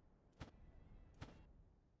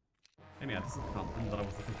 And yeah, this is the content that I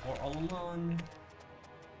was looking for all along.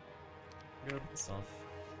 Good stuff.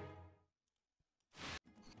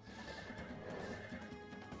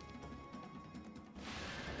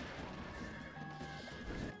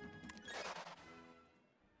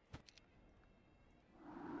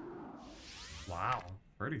 Wow,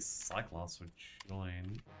 30 Cyclops would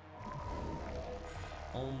join.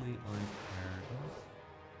 Only I cared.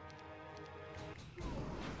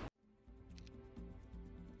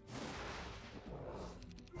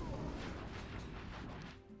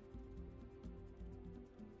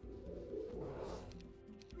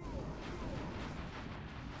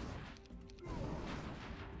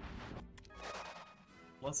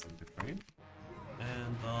 Plus I'm different.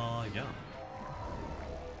 And yeah.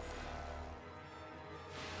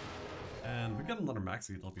 And we got another Max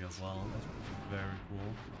Utopia as well. That's very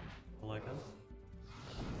cool. I like it.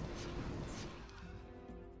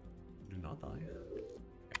 Do not die.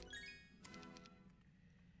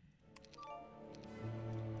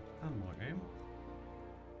 And more game.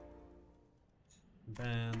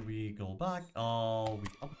 Then we go back. Oh, we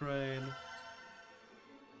upgrade.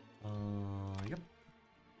 Yep.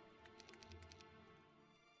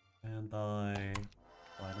 And I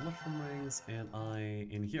buy the mushroom rings, and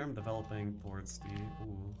in here I'm developing towards the,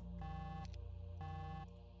 ooh.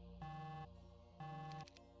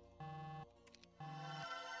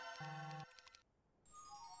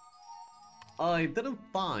 I didn't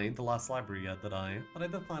find the last library yet, did I? But I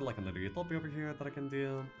did find like another utopia over here that I can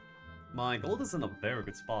do. My gold is in a very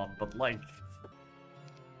good spot, but like...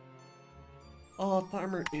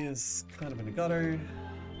 timer is kind of in the gutter.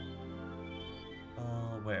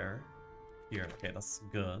 Where? Here, okay, that's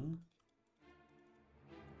good.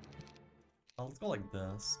 Let's go like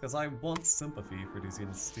this, because I want sympathy for these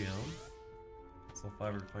units still. So if I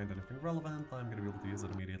ever find anything relevant, I'm gonna be able to use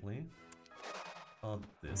it immediately.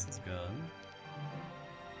 This is good.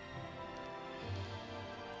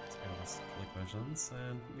 Let's go with click visions,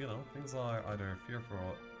 and you know, things are either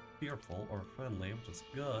fearful or friendly, which is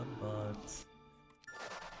good, but...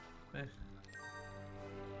 eh.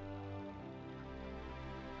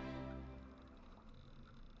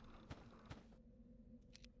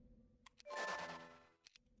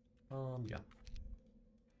 Yeah.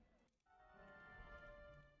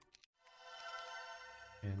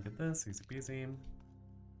 And get this, easy peasy.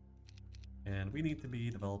 And we need to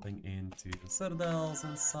be developing into citadels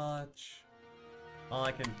and such.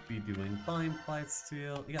 I can be doing time fights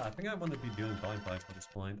too. Yeah, I think I want to be doing time fights at this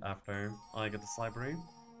point after I get this library.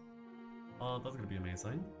 That's gonna be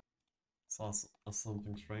amazing. Saw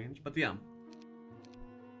something strange, but yeah.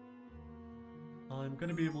 I'm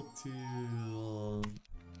gonna be able to...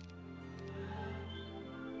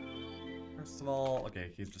 First of all,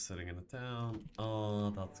 okay, he's just sitting in the town.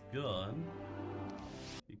 That's good.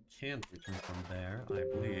 You can't return from there, I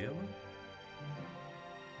believe.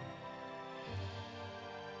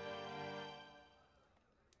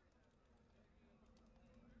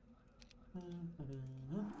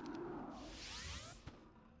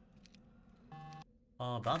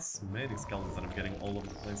 That's many skeletons that I'm getting all over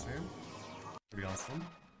the place here. Pretty awesome.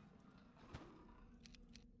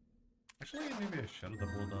 Actually, maybe I should have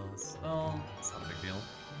doubled those. Oh, it's not a big deal.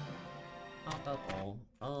 Not at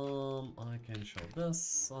all. I can show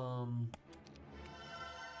this.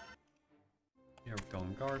 Here we go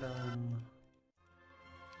in garden.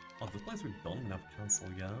 Oh, this place we don't have cancel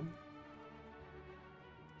yet.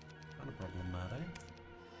 Kind of problematic.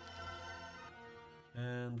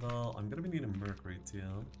 And I'm gonna be needing mercury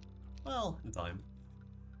too. Well, in time.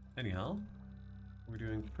 Anyhow, we're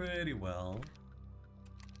doing pretty well.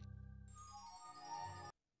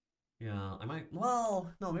 Yeah, I might... Well,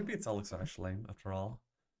 no, maybe it's Alex actually, after all.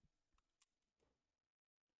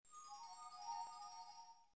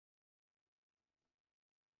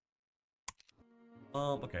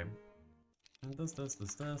 Okay. And this.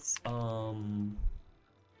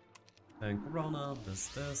 Then Corona,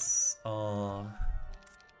 this.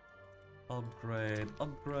 Upgrade.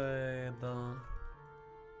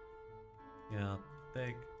 Yeah,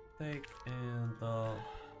 take, and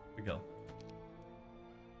we go.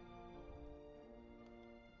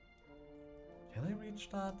 Can I reach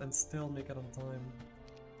that and still make it on time?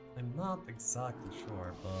 I'm not exactly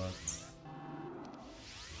sure, but...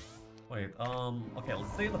 Wait, okay,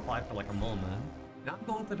 let's stay in the fight for like a moment. Now I'm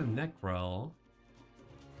going to the Necro.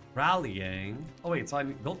 Rallying? Oh wait, so I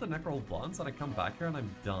built the Necro once and I come back here and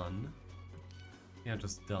I'm done. Yeah,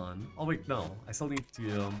 just done. Oh wait, no. I still need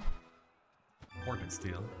to Vortex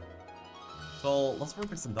Steel. So let's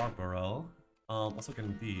Vortex some Dogborough. Also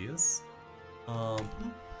getting these.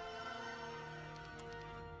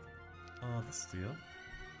 This steel.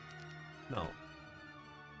 No.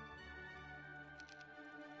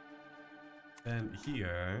 And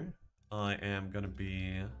here, I am gonna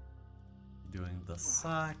be doing the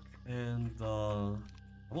sack, and I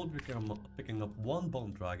will be picking up one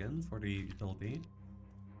Bone Dragon for the utility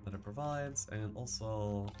that it provides, and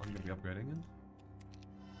also I'm gonna be upgrading it.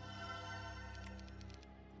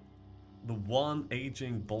 The one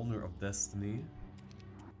aging Boulder of Destiny.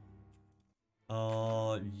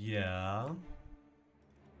 Yeah.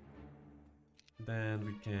 Then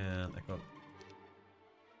we can equip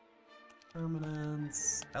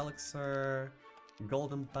Permanence, Elixir,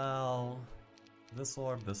 Golden Bow, this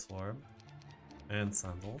orb, and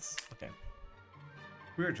Sandals. Okay.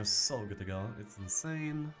 We're just so good to go. It's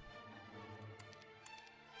insane.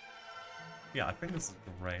 Yeah, I think this is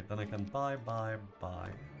great. Then I can buy.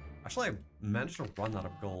 Actually, I managed to run out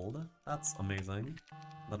of gold. That's amazing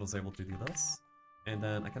that I was able to do this. And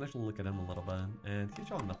then I can actually look at him a little bit, and he's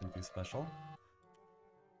showing nothing too special.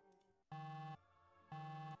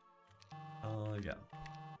 Yeah.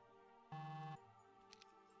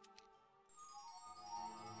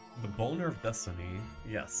 The Boner of Destiny,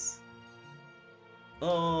 yes.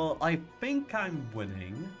 I think I'm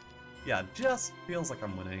winning. Yeah, just feels like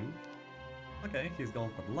I'm winning. Okay, he's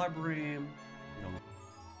going for the library.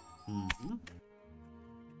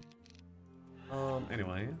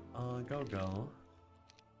 Anyway, go.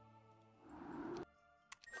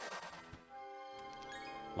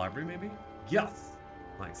 Library, maybe? Yes!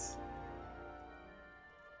 Nice.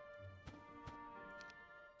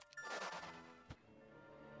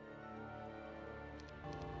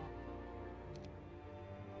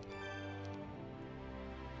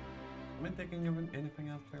 Am I taking anything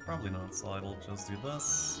out there? Probably not, so I'll just do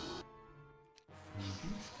this.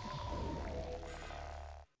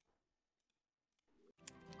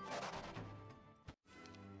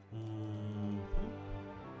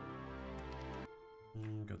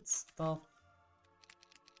 Good stuff.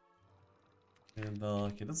 And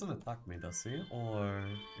he doesn't attack me, does he? Or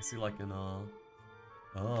is he like in a...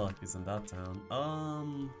 Oh, he's in that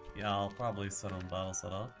town. Yeah, I'll probably set on battle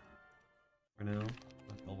setup for now.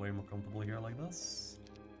 I feel way more comfortable here like this.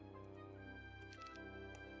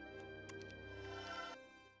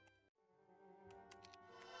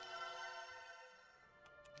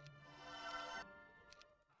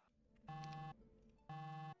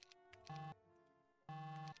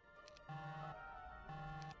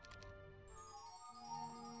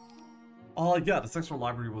 Yeah, the sexual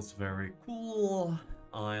library was very cool.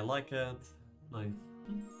 I like it. Nice.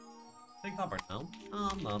 Take that part now.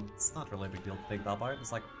 No, it's not really a big deal to take that part.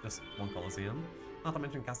 It's like just one Coliseum. Not to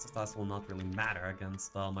mention caster stats will not really matter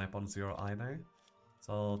against my opponent's zero either.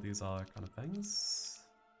 So these are kind of things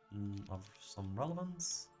of some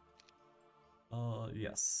relevance.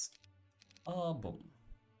 Yes. Boom.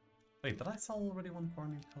 Wait, did I sell already one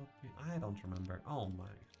cornucopia? I don't remember. Oh my.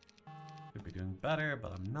 Could be doing better,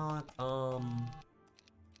 but I'm not.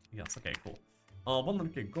 Yes, okay, cool.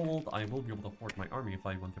 100k gold, I will be able to afford my army if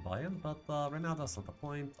I want to buy it, but right now that's not the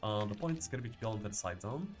point. The point is gonna be to go into the side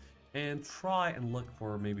zone and try and look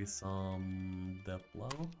for maybe some Diplo.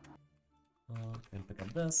 Can pick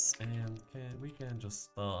up this, and we can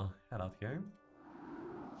just head out here.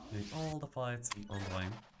 Doing all the fights on the way.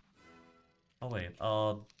 Oh wait,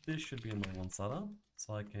 this should be in my one setup,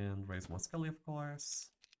 so I can raise my Skelly, of course.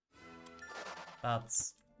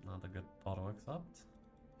 That's not a good auto accept.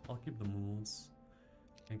 I'll keep the moves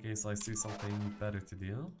in case I see something better to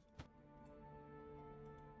do.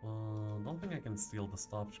 Don't think I can steal the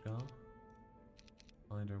Stopchka.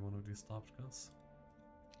 Either one of these Stopchkas.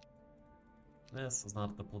 This is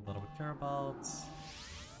not the plot that I would care about.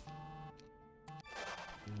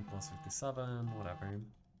 Plus 57, whatever.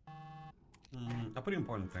 A pretty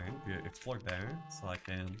important thing to explore there, so I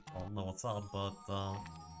can know what's up, but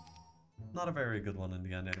not a very good one in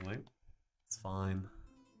the end anyway. It's fine.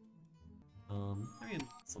 Maybe in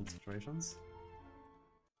some situations.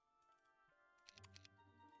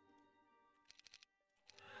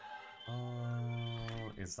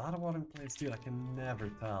 Is that a watering place? Dude, I can never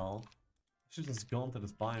tell. I should just go into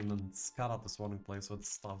this biome and scout out this watering place so it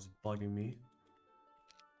stops bugging me.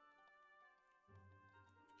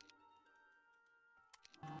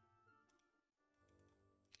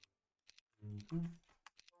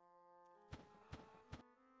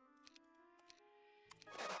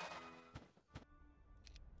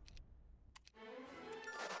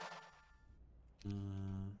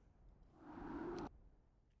 Hmm.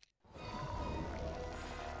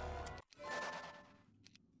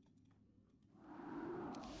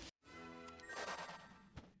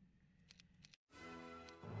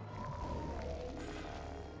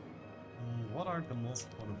 What are the most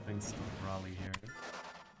important things to rally here?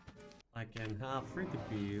 I can have 3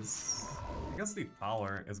 TPs. I guess the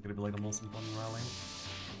power is gonna be like the most important rally.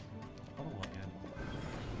 How do I get?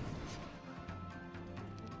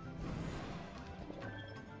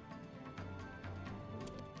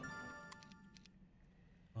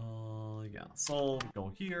 Yeah. So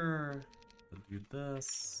go here. Do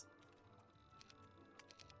this.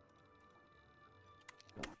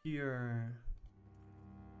 Go here.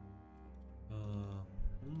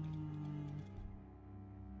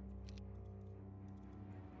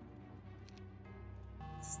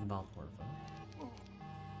 It's not worth it.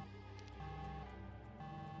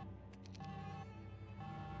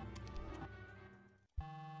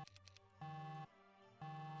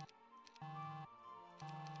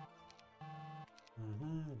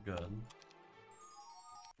 Good.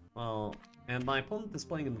 Well, and my opponent is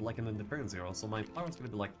playing in like an indifferent zero, so my power is gonna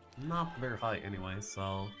be like not very high anyway,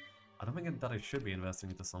 so I don't think that I should be investing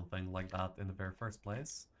into something like that in the very first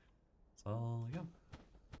place. So yeah.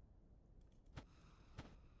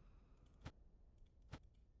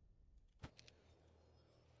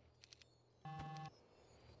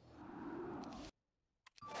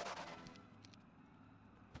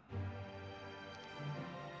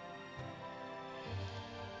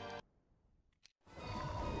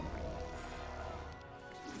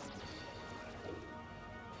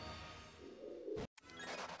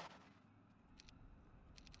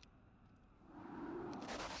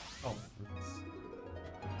 Oh, goodness.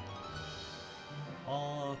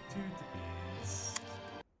 2 degrees.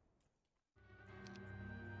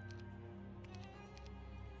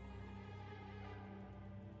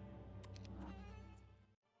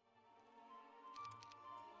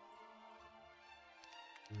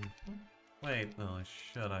 Wait, no, I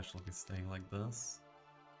should actually be staying like this.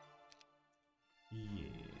 Yeah.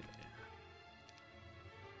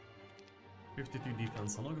 52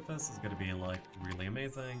 defense on Logofest is gonna be like really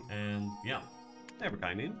amazing, and yeah, never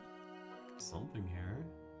kinda. Something here.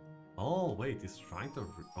 Oh, wait, he's trying to.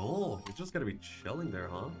 Oh, he's just gonna be chilling there,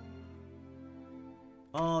 huh?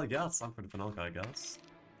 Oh, yeah, it's time for the Finalka, I guess.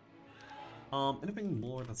 Anything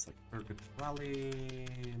more that's like very good rally?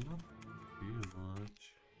 Not too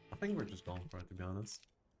much. I think we're just going for it, to be honest.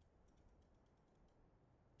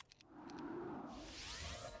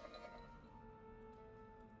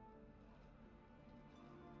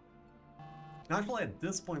 Actually, at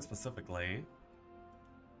this point specifically,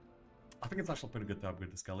 I think it's actually pretty good to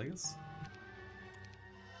upgrade the Skellies.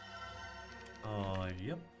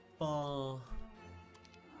 Yep.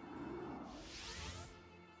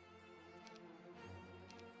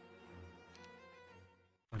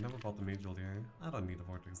 I never bought the Mage here. I don't need a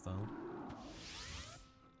Vortex though.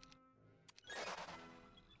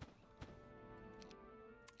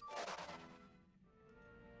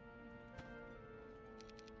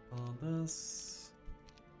 This.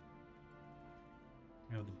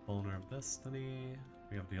 We have the Boner of Destiny.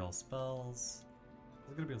 We have the All Spells.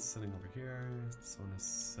 It's gonna be sitting over here. This one is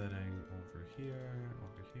sitting over here,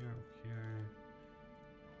 over here, over here.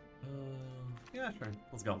 Yeah, sure.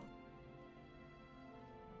 Let's go.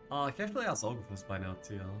 He actually has Ogrefuss by now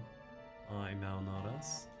too. I now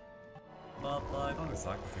notice. But I don't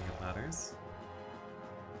exactly think it matters.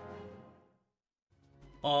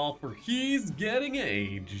 For he's getting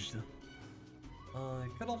aged. I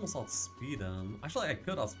could almost outspeed him. Actually, I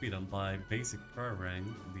could outspeed him by basic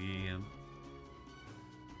praying the...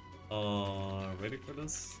 ready for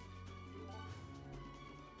this?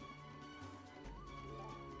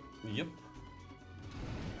 Yep.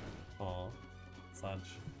 Aw,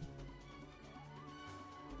 Saj.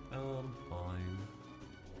 Fine.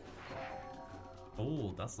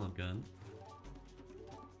 Oh, that's not good.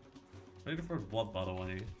 Ready for what, by the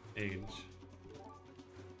way? Age.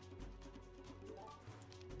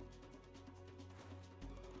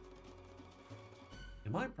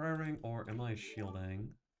 Am I praying or am I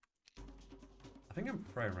shielding? I think I'm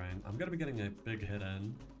praying. I'm gonna be getting a big hit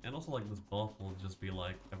in. And also like this buff will just be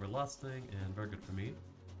like everlasting and very good for me.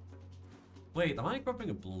 Wait, am I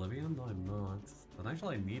equipping Oblivion? No, I'm not. Then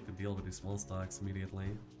actually I need to deal with these small stacks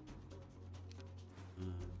immediately.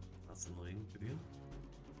 That's annoying. Good deal.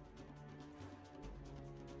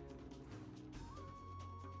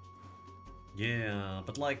 Yeah,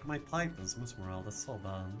 but like my Titans, Miss Morale, that's so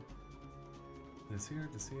bad. This here,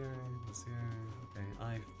 this here, this here. Okay,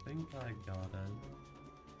 I think I got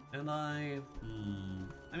it. And I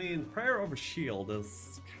mean, prayer over shield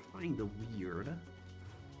is kinda weird.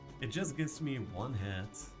 It just gives me one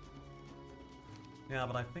hit. Yeah,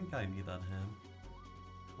 but I think I need that hit.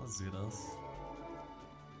 Let's do this.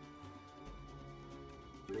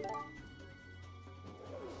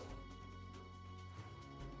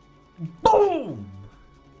 Boom!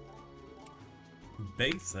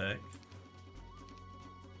 Basic.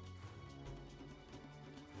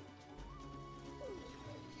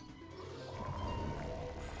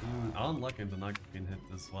 Unlucky the Night Queen hit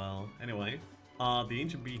as well. Anyway, the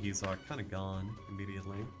Ancient Beehies are kind of gone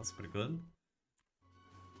immediately. That's pretty good.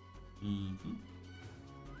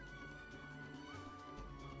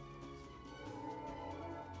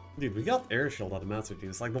 Dude, we got Air Shield out of Master Chief.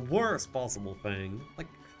 It's like the worst possible thing. Like,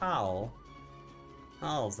 how?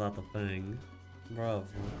 How is that the thing? Bruv.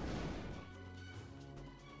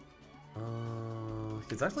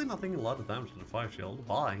 He's actually not taking a lot of damage to the Fire Shield.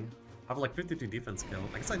 Why? I have like 52 defense skill.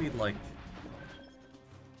 I guess I need like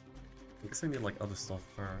other stuff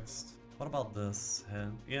first. What about this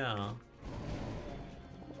head? Yeah.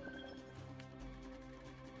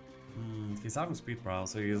 He's having speed brow,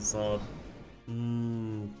 so he's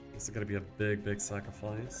it's gonna be a big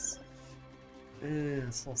sacrifice.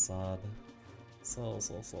 So sad. So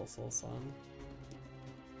sad.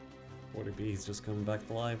 40B, he's just coming back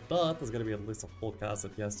to life, but there's gonna be at least a full cast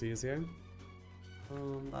that he has to use here.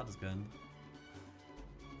 That is good.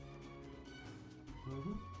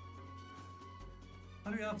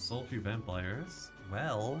 How do you have so few vampires?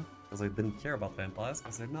 Well, because I didn't care about vampires,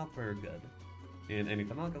 because they're not very good in any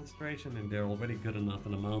Fanalka illustration, and they're already good enough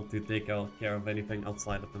in amount to take care of anything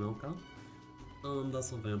outside of Fanalka.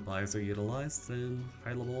 That's how vampires are utilized in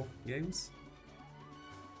high-level games.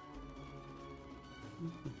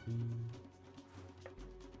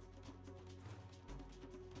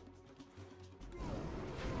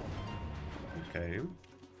 Okay.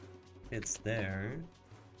 It's there.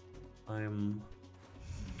 I'm...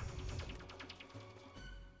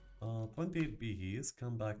 28 bees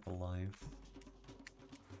come back to life.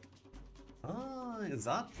 Is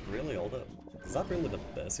that really all that... Is that really the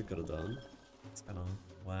best you could have done? It's kinda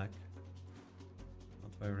whack.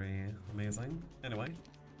 Not very amazing. Anyway.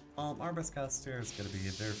 Our best caster is gonna be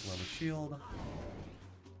their level shield.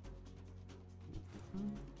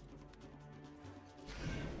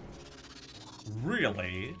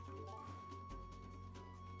 Really?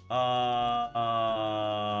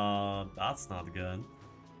 That's not good.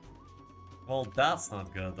 Well, that's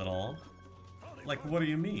not good at all. Like, what do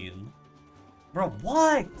you mean? Bro,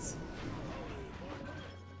 what?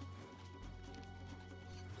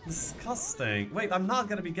 Disgusting. Wait, I'm not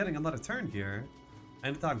gonna be getting another turn here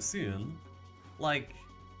anytime soon. Like,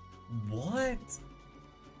 what?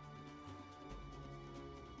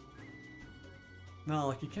 No,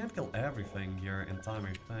 like, you can't kill everything here in time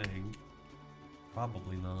or thing.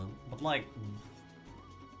 Probably not. But, like...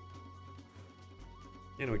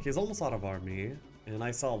 Anyway, he's almost out of army. And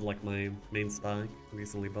I saw, like, my main stack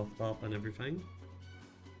recently buffed up and everything.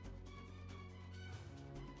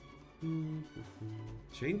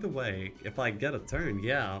 Chain to Wake, if I get a turn,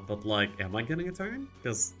 yeah, but like, am I getting a turn?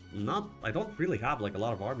 Because I don't really have like a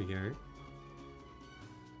lot of army here.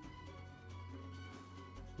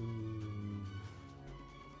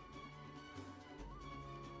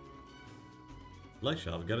 Leg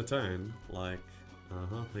shot, get a turn. Like,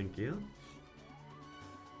 thank you.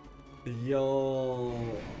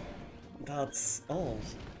 Yo, that's... Oh,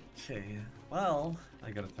 okay. Well, I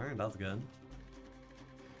got a turn, that's good.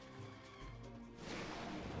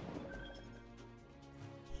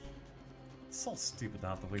 So stupid to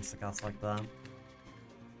have to waste a cast like that.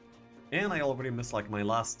 And I already missed like my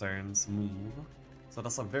last turn's move. So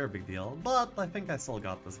that's a very big deal. But I think I still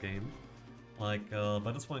got this game. Like,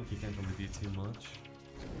 by this point he can't really do too much.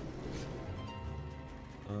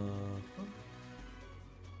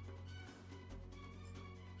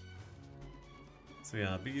 So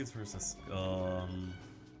yeah, Bees versus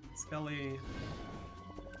Skelly.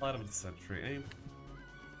 Light of the Century aim.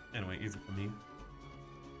 Anyway, easy for me.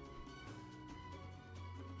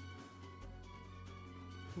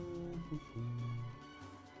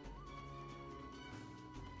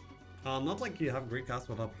 Not like you have great cast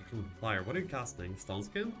without fire. What are you casting? Stone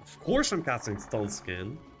Skin? Of course I'm casting Stone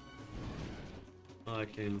Skin. I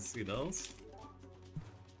can see those.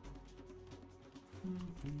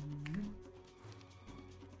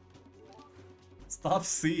 Stop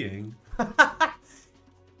seeing.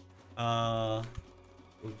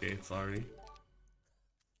 Okay, sorry.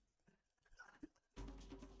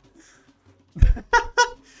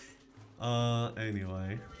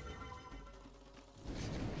 Anyway.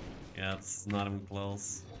 Yeah, it's not even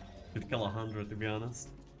close. Could kill 100 to be honest.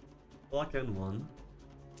 Block in 1.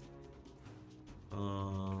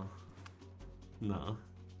 Nah.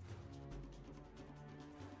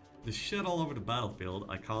 There's shit all over the battlefield.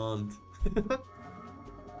 I can't.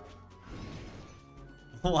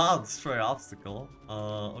 Wow, destroy obstacle.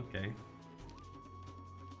 Okay.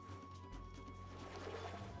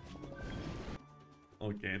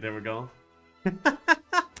 Okay, there we go.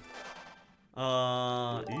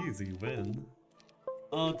 Easy win.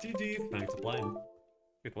 GG, thanks for playing.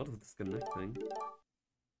 Wait, what is disconnecting?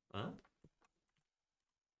 Huh?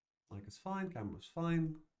 Mic is fine, camera's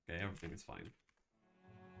fine. Okay, everything is fine.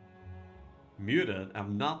 Muted?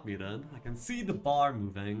 I'm not muted. I can see the bar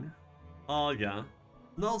moving. Oh, yeah.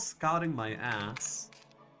 No scouting my ass.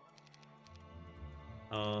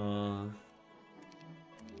 Oh.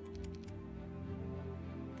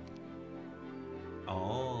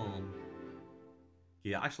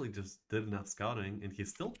 He actually just didn't have scouting, and he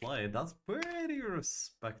still played. That's pretty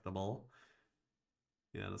respectable.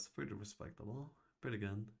 Yeah, that's pretty respectable. Pretty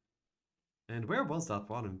good. And where was that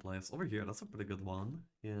watering place? Over here, that's a pretty good one.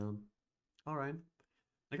 Yeah. Alright.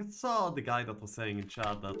 I guess saw the guy that was saying in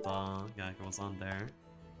chat that, yeah, he was on there.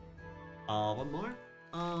 One more?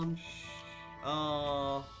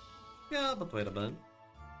 Yeah, but wait a bit.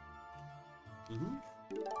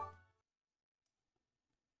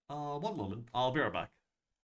 One moment. I'll be right back.